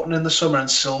reset button in the summer,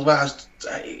 and Silva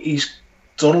he's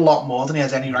done a lot more than he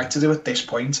has any right to do at this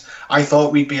point. I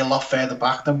thought we'd be a lot further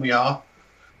back than we are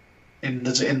in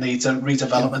the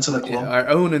redevelopment of the club. Our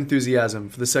own enthusiasm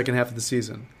for the second half of the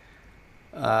season.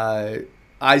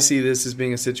 I see this as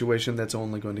being a situation that's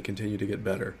only going to continue to get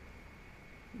better.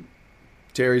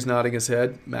 Terry's nodding his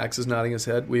head. Max is nodding his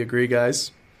head. We agree,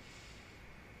 guys?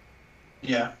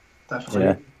 Yeah, definitely.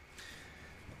 Yeah.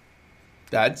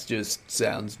 That just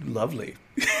sounds lovely.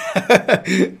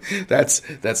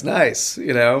 That's nice,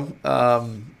 because,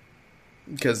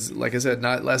 like I said,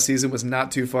 last season was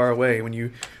not too far away. When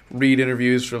you read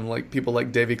interviews from people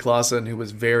like Davy Klaassen, who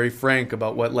was very frank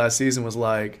about what last season was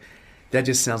like, that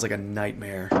just sounds like a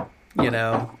nightmare, and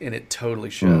it totally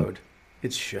showed.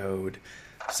 It showed.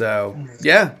 So,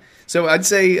 yeah. So I'd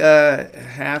say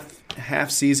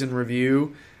half season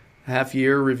review, half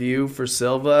year review for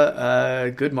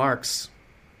Silva. Good marks.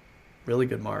 Really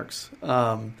good marks.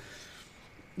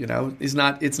 It's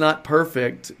not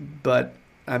perfect, but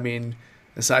I mean,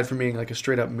 aside from being like a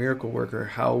straight up miracle worker,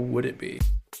 how would it be?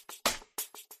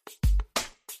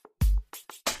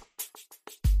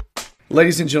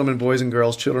 Ladies and gentlemen, boys and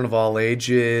girls, children of all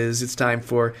ages, it's time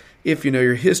for If You Know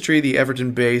Your History, the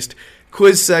Everton-based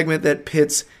quiz segment that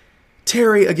pits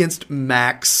Terry against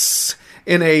Max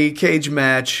in a cage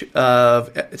match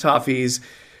of Toffees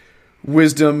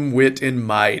wisdom, wit, and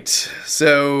might.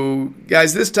 So,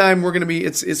 guys, this time we're going to be,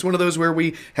 it's one of those where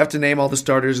we have to name all the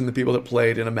starters and the people that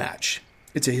played in a match.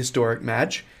 It's a historic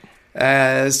match.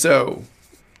 So,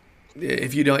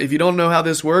 if you don't know how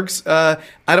this works, I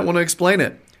don't want to explain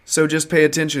it. So just pay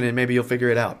attention and maybe you'll figure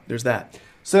it out. There's that.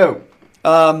 So,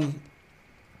 who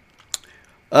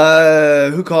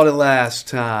called it last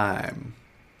time?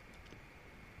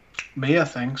 Me, I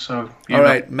think. So. All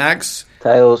right, Max.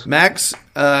 Tails. Max,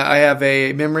 I have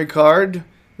a memory card.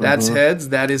 That's heads.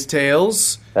 That is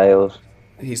tails. Tails.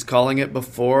 He's calling it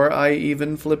before I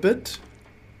even flip it.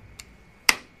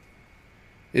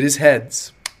 It is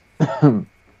heads.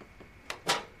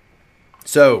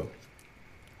 So,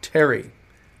 Terry,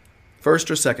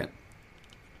 first or second?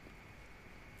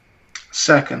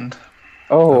 Second.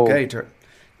 Oh. Okay,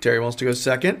 Terry wants to go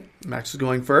second. Max is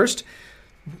going first.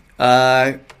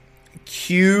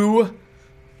 Cue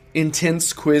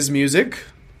intense quiz music.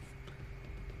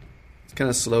 It kind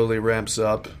of slowly ramps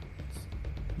up.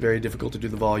 Very difficult to do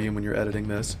the volume when you're editing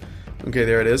this. Okay,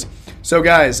 there it is. So,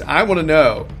 guys, I want to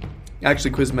know.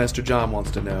 Actually, Quizmaster John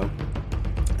wants to know.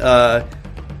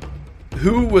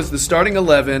 Who was the starting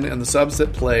 11 and the subs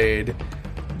that played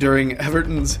during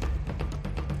Everton's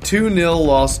 2-0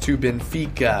 loss to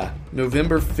Benfica,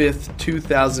 November 5th,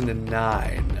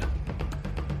 2009?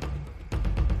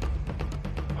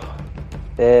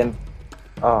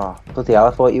 Bloody hell,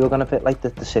 I thought you were going to pick like the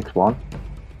 6-1.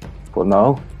 But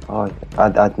no. Oh,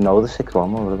 I'd know the 6-1,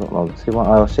 but I don't know the 2-1.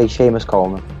 I'll say Seamus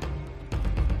Coleman.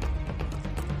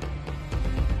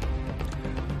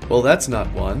 Well, that's not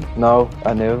one. No,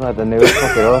 I knew I'd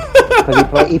fuck it up.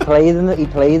 Because he played in the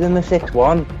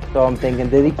 6-1. So I'm thinking,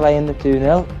 did he play in the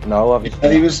 2-0? No,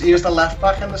 obviously. He was the left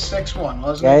back in the 6-1,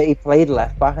 wasn't he? Yeah, he played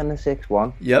left back in the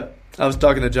 6-1. Yep. I was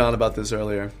talking to John about this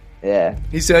earlier. Yeah.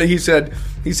 He said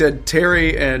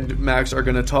Terry and Max are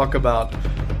going to talk about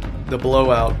the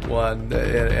blowout one,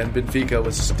 and Benfica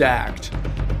was stacked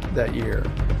that year.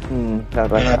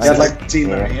 They had like Di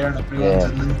Maria and everyone,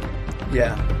 didn't they?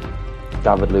 Yeah.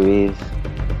 David Luiz.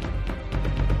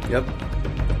 Yep.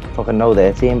 Fucking know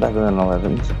their team better than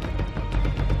 11's.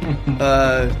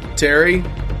 Terry,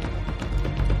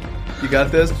 you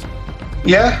got this?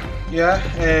 Yeah.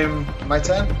 My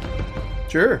turn.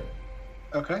 Sure.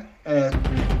 Okay.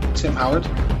 Tim Howard.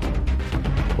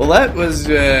 Well, that was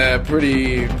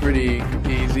pretty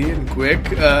easy and quick.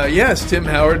 Yes, Tim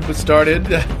Howard was started.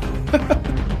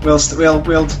 We'll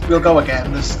go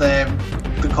again. This the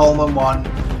Coleman one.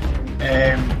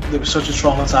 It was such a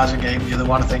traumatizing game. The other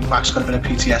one, I think Max got a bit of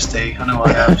PTSD. I know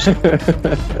I have.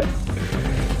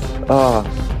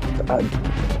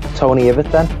 Tony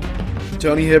Hibbert then?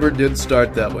 Tony Hibbert did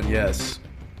start that one, yes.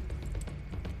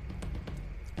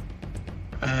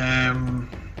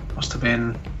 Must have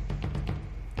been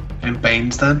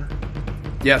Baines then.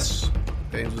 Yes,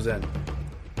 Baines was in.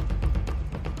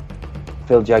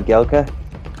 Phil Jagielka?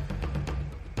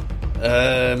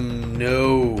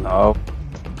 No. No.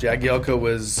 Jagielka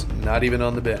was not even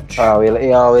on the bench. Oh,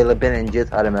 he'll have been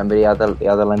injured. I remember he had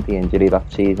a lengthy injury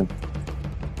that season.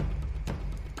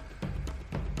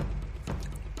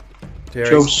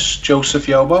 Joseph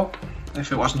Yobo,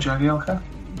 if it wasn't Jagielka.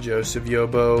 Joseph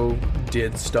Yobo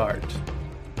did start.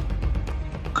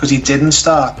 Because he didn't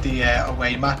start the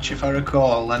away match, if I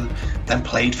recall, and then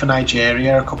played for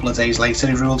Nigeria a couple of days later.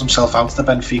 He ruled himself out of the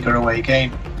Benfica away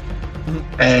game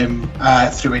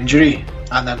through injury,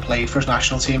 and then played for his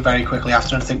national team very quickly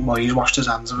after. And I think Moyes washed his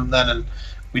hands of him then, and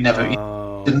we never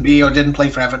didn't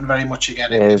play for Everton very much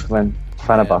again. Yeah, when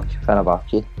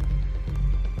Fenerbahce.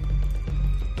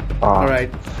 Oh, all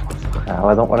right. Hell,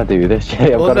 I don't want to do this.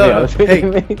 I've got to be honest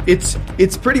with you.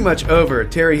 It's pretty much over.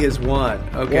 Terry has won.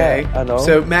 Okay. Yeah, I know.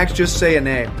 So Max, just say a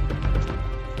name.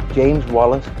 James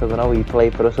Wallace, because I know he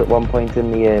played for us at one point in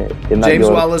that James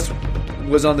Wallace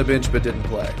was on the bench but didn't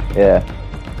play. Yeah.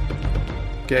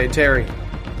 Okay, Terry.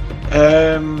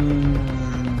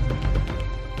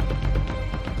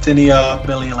 Diniyar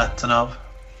Milialetdinov.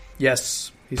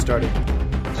 Yes, he started.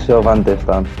 Sylvain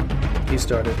Distin. He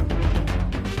started.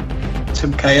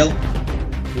 Tim Cahill.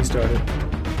 He started.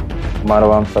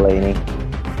 Marwan Fellaini.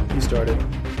 He started.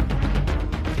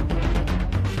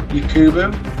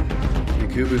 Yakubu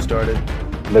started.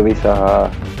 Louis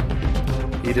Saha.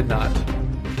 He did not.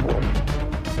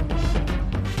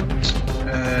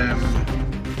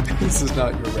 This is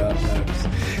not your round, Max.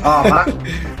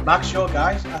 Max, your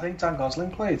guys. I think Dan Gosling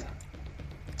played.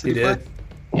 He did.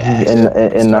 Yeah,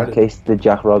 in that case, did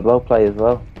Jack Rodwell play as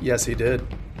well? Yes, he did.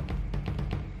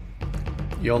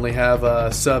 You only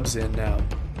have subs in now,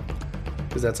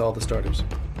 because that's all the starters.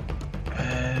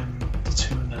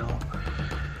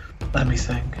 2-0. Let me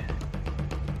think.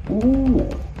 Ooh,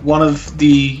 one of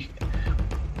the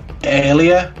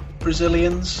earlier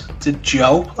Brazilians. Did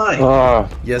Joe play? Oh,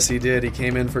 Yes, he did. He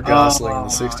came in for Gosling in the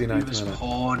he 69th was minute.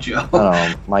 poor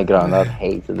Joe. my granddad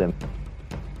hated him.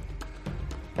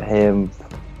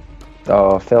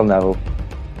 Phil Neville.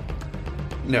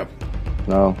 No,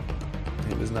 No.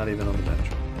 he was not even on the bench.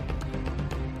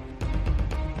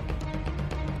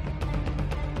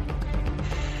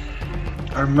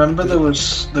 I remember there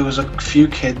was a few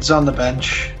kids on the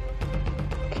bench.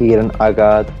 Kieran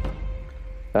Agard.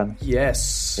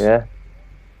 Yes. Yeah.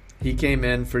 He came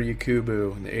in for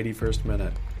Yakubu in the 81st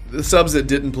minute. The subs that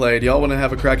didn't play, do y'all want to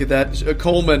have a crack at that?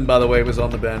 Coleman, by the way, was on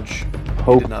the bench.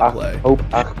 He did not play. Hope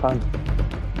Akpan.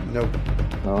 Nope.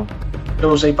 No.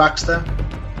 Jose Baxter.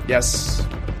 Yes.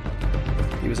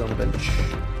 He was on the bench.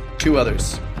 Two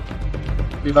others.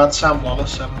 We've had Sam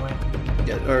Wallace, haven't we?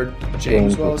 Yeah, or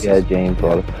James Wallace. Yeah, James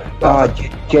Wallace.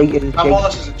 Sam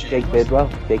Wallace is a James. Jake Bidwell.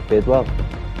 Jake Bidwell.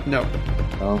 No.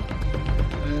 No.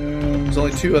 There's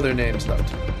only two other names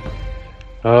left.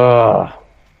 Oh.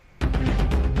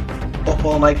 Up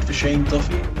All Night for Shane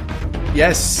Duffy.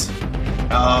 Yes.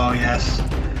 Oh, yes.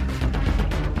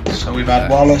 So we've had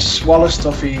Wallace,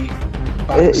 Duffy, Will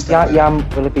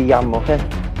Baxter. it be Jan Mucker?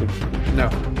 No.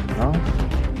 No.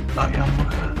 Not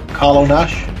Jan. Carlo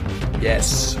Nash.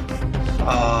 Yes.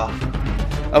 Ah,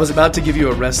 I was about to give you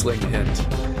a wrestling hint.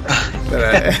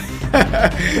 But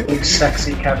big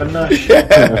sexy Kevin Nash.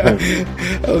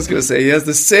 I was going to say he has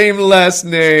the same last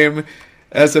name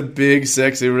as a big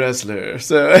sexy wrestler.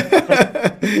 So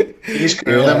He's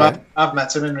cool. Yeah. I've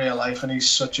met him in real life, and he's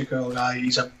such a cool guy.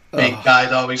 He's a big guy,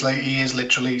 though. He is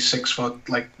literally 6 foot,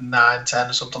 like 9, 10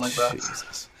 or something like that.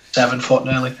 Jesus. 7 foot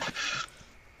nearly.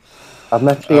 I've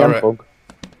met All CM right. Punk.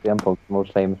 CM Punk's the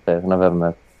most famous person I've ever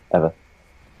met. Ever.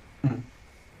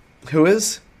 Who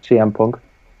is? CM Punk.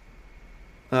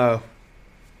 Oh.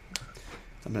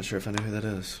 I'm not sure if I know who that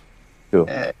is.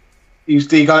 Sure. He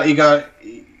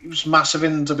was massive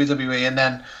in WWE, and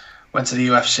then went to the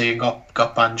UFC and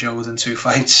got banjoed in 2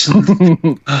 fights.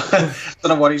 Don't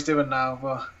know what he's doing now,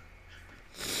 but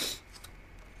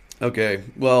Okay,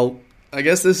 well, I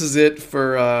guess this is it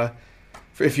for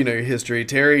if you know your history.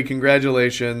 Terry,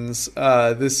 congratulations.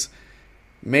 This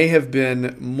may have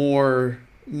been more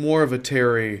of a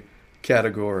Terry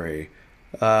category.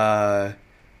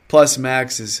 Plus,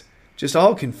 Max is just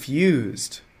all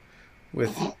confused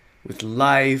with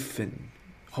life and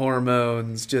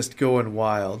hormones, just going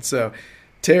wild. So,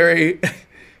 Terry,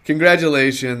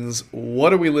 congratulations.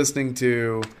 What are we listening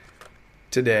to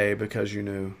today? Because you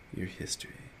know your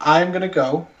history. I'm going to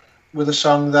go with a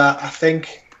song that I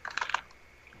think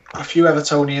a few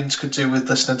Evertonians could do with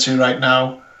listening to right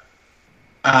now.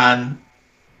 And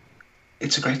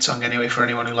it's a great song anyway for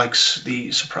anyone who likes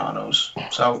The Sopranos.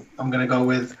 So I'm going to go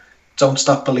with Don't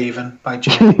Stop Believing by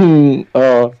Jamie.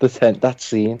 That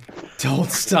scene.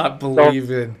 Don't stop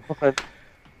believing. Okay.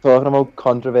 Talking about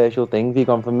controversial things, you've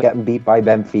gone from getting beat by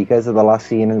Benfica to the last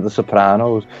scene in The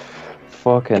Sopranos.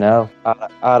 Fucking hell.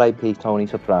 R.I.P. Tony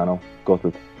Soprano.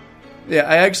 Gutted. Yeah,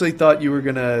 I actually thought you were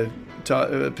gonna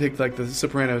pick like the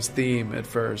Sopranos theme at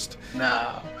first.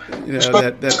 No. You know, that As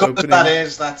good as opening. that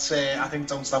is, I think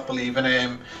Don't Stop Believing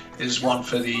is one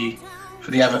for the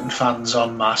Everton fans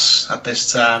en masse at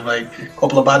this time. Like, a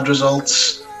couple of bad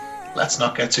results. Let's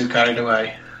not get too carried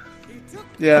away.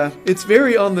 Yeah, it's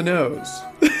very on the nose.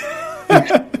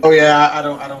 Oh yeah, I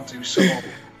don't do so. Yeah.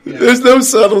 There's no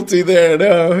subtlety there.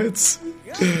 No, it's.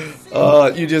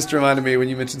 You just reminded me when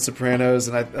you mentioned Sopranos,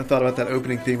 and I thought about that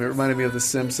opening theme. It reminded me of The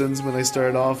Simpsons when they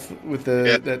started off with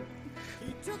that.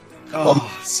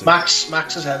 Oh, so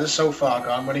Max's head is so far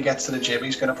gone. When he gets to the gym,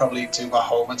 he's going to probably do what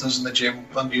Homer does in the gym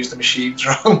and use the machine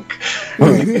drunk.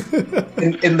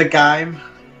 in the game.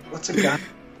 What's a game?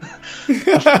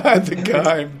 the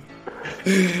guy.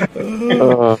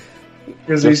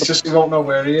 Because he won't know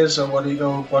where he is or what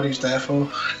he's there for.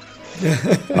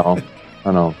 I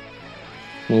know.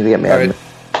 You need to get me All out right. of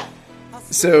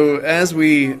it. So as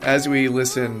we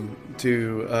listen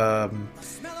to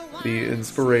the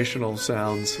inspirational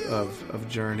sounds of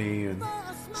Journey and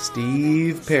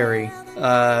Steve Perry,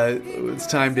 it's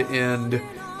time to end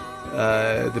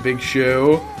the big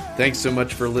show. Thanks so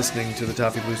much for listening to the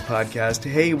Toffee Blues podcast.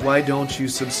 Hey, why don't you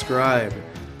subscribe?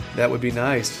 That would be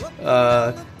nice.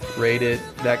 Rate it,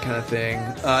 that kind of thing.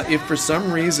 If for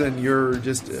some reason you're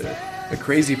just a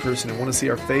crazy person and want to see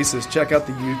our faces, check out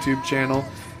the YouTube channel,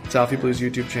 Toffee Blues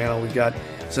YouTube channel. We've got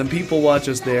some people watch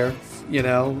us there, you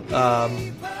know.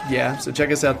 So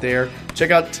check us out there.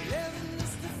 Check out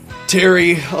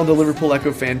Terry on the Liverpool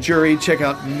Echo fan jury. Check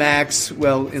out Max,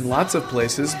 well, in lots of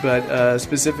places, but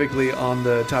specifically on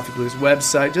the Toffee Blues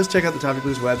website. Just check out the Toffee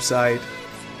Blues website.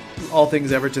 All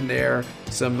things Everton there.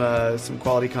 Some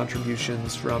quality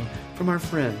contributions from our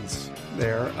friends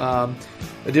there.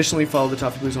 Additionally, follow the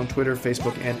Toffee Blues on Twitter,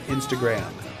 Facebook, and Instagram.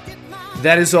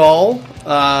 That is all,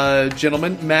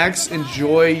 gentlemen. Max,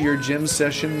 enjoy your gym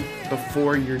session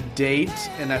before your date,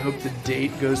 and I hope the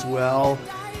date goes well.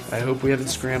 I hope we haven't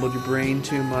scrambled your brain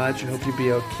too much. I hope you'll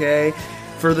be okay.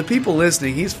 For the people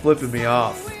listening, he's flipping me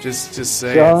off. Just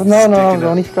saying. No, I was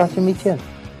only scratching my chin.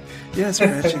 Yeah,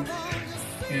 scratching.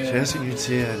 Scratching your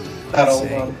chin. That old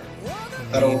one.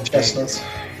 That old chestnut.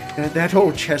 That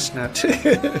old chestnut.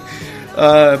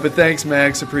 But thanks,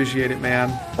 Max. Appreciate it, man.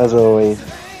 As always.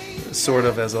 Sort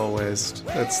of as always.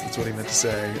 That's what he meant to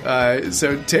say.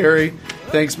 So, Terry,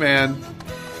 thanks, man.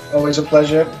 Always a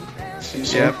pleasure. See you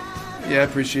soon. Yep. Yeah,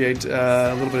 appreciate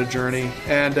a little bit of Journey.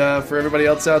 And for everybody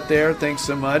else out there, thanks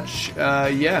so much.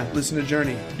 Listen to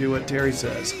Journey. Do what Terry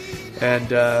says. And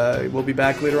we'll be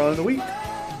back later on in the week.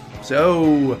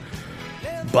 So,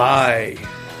 bye.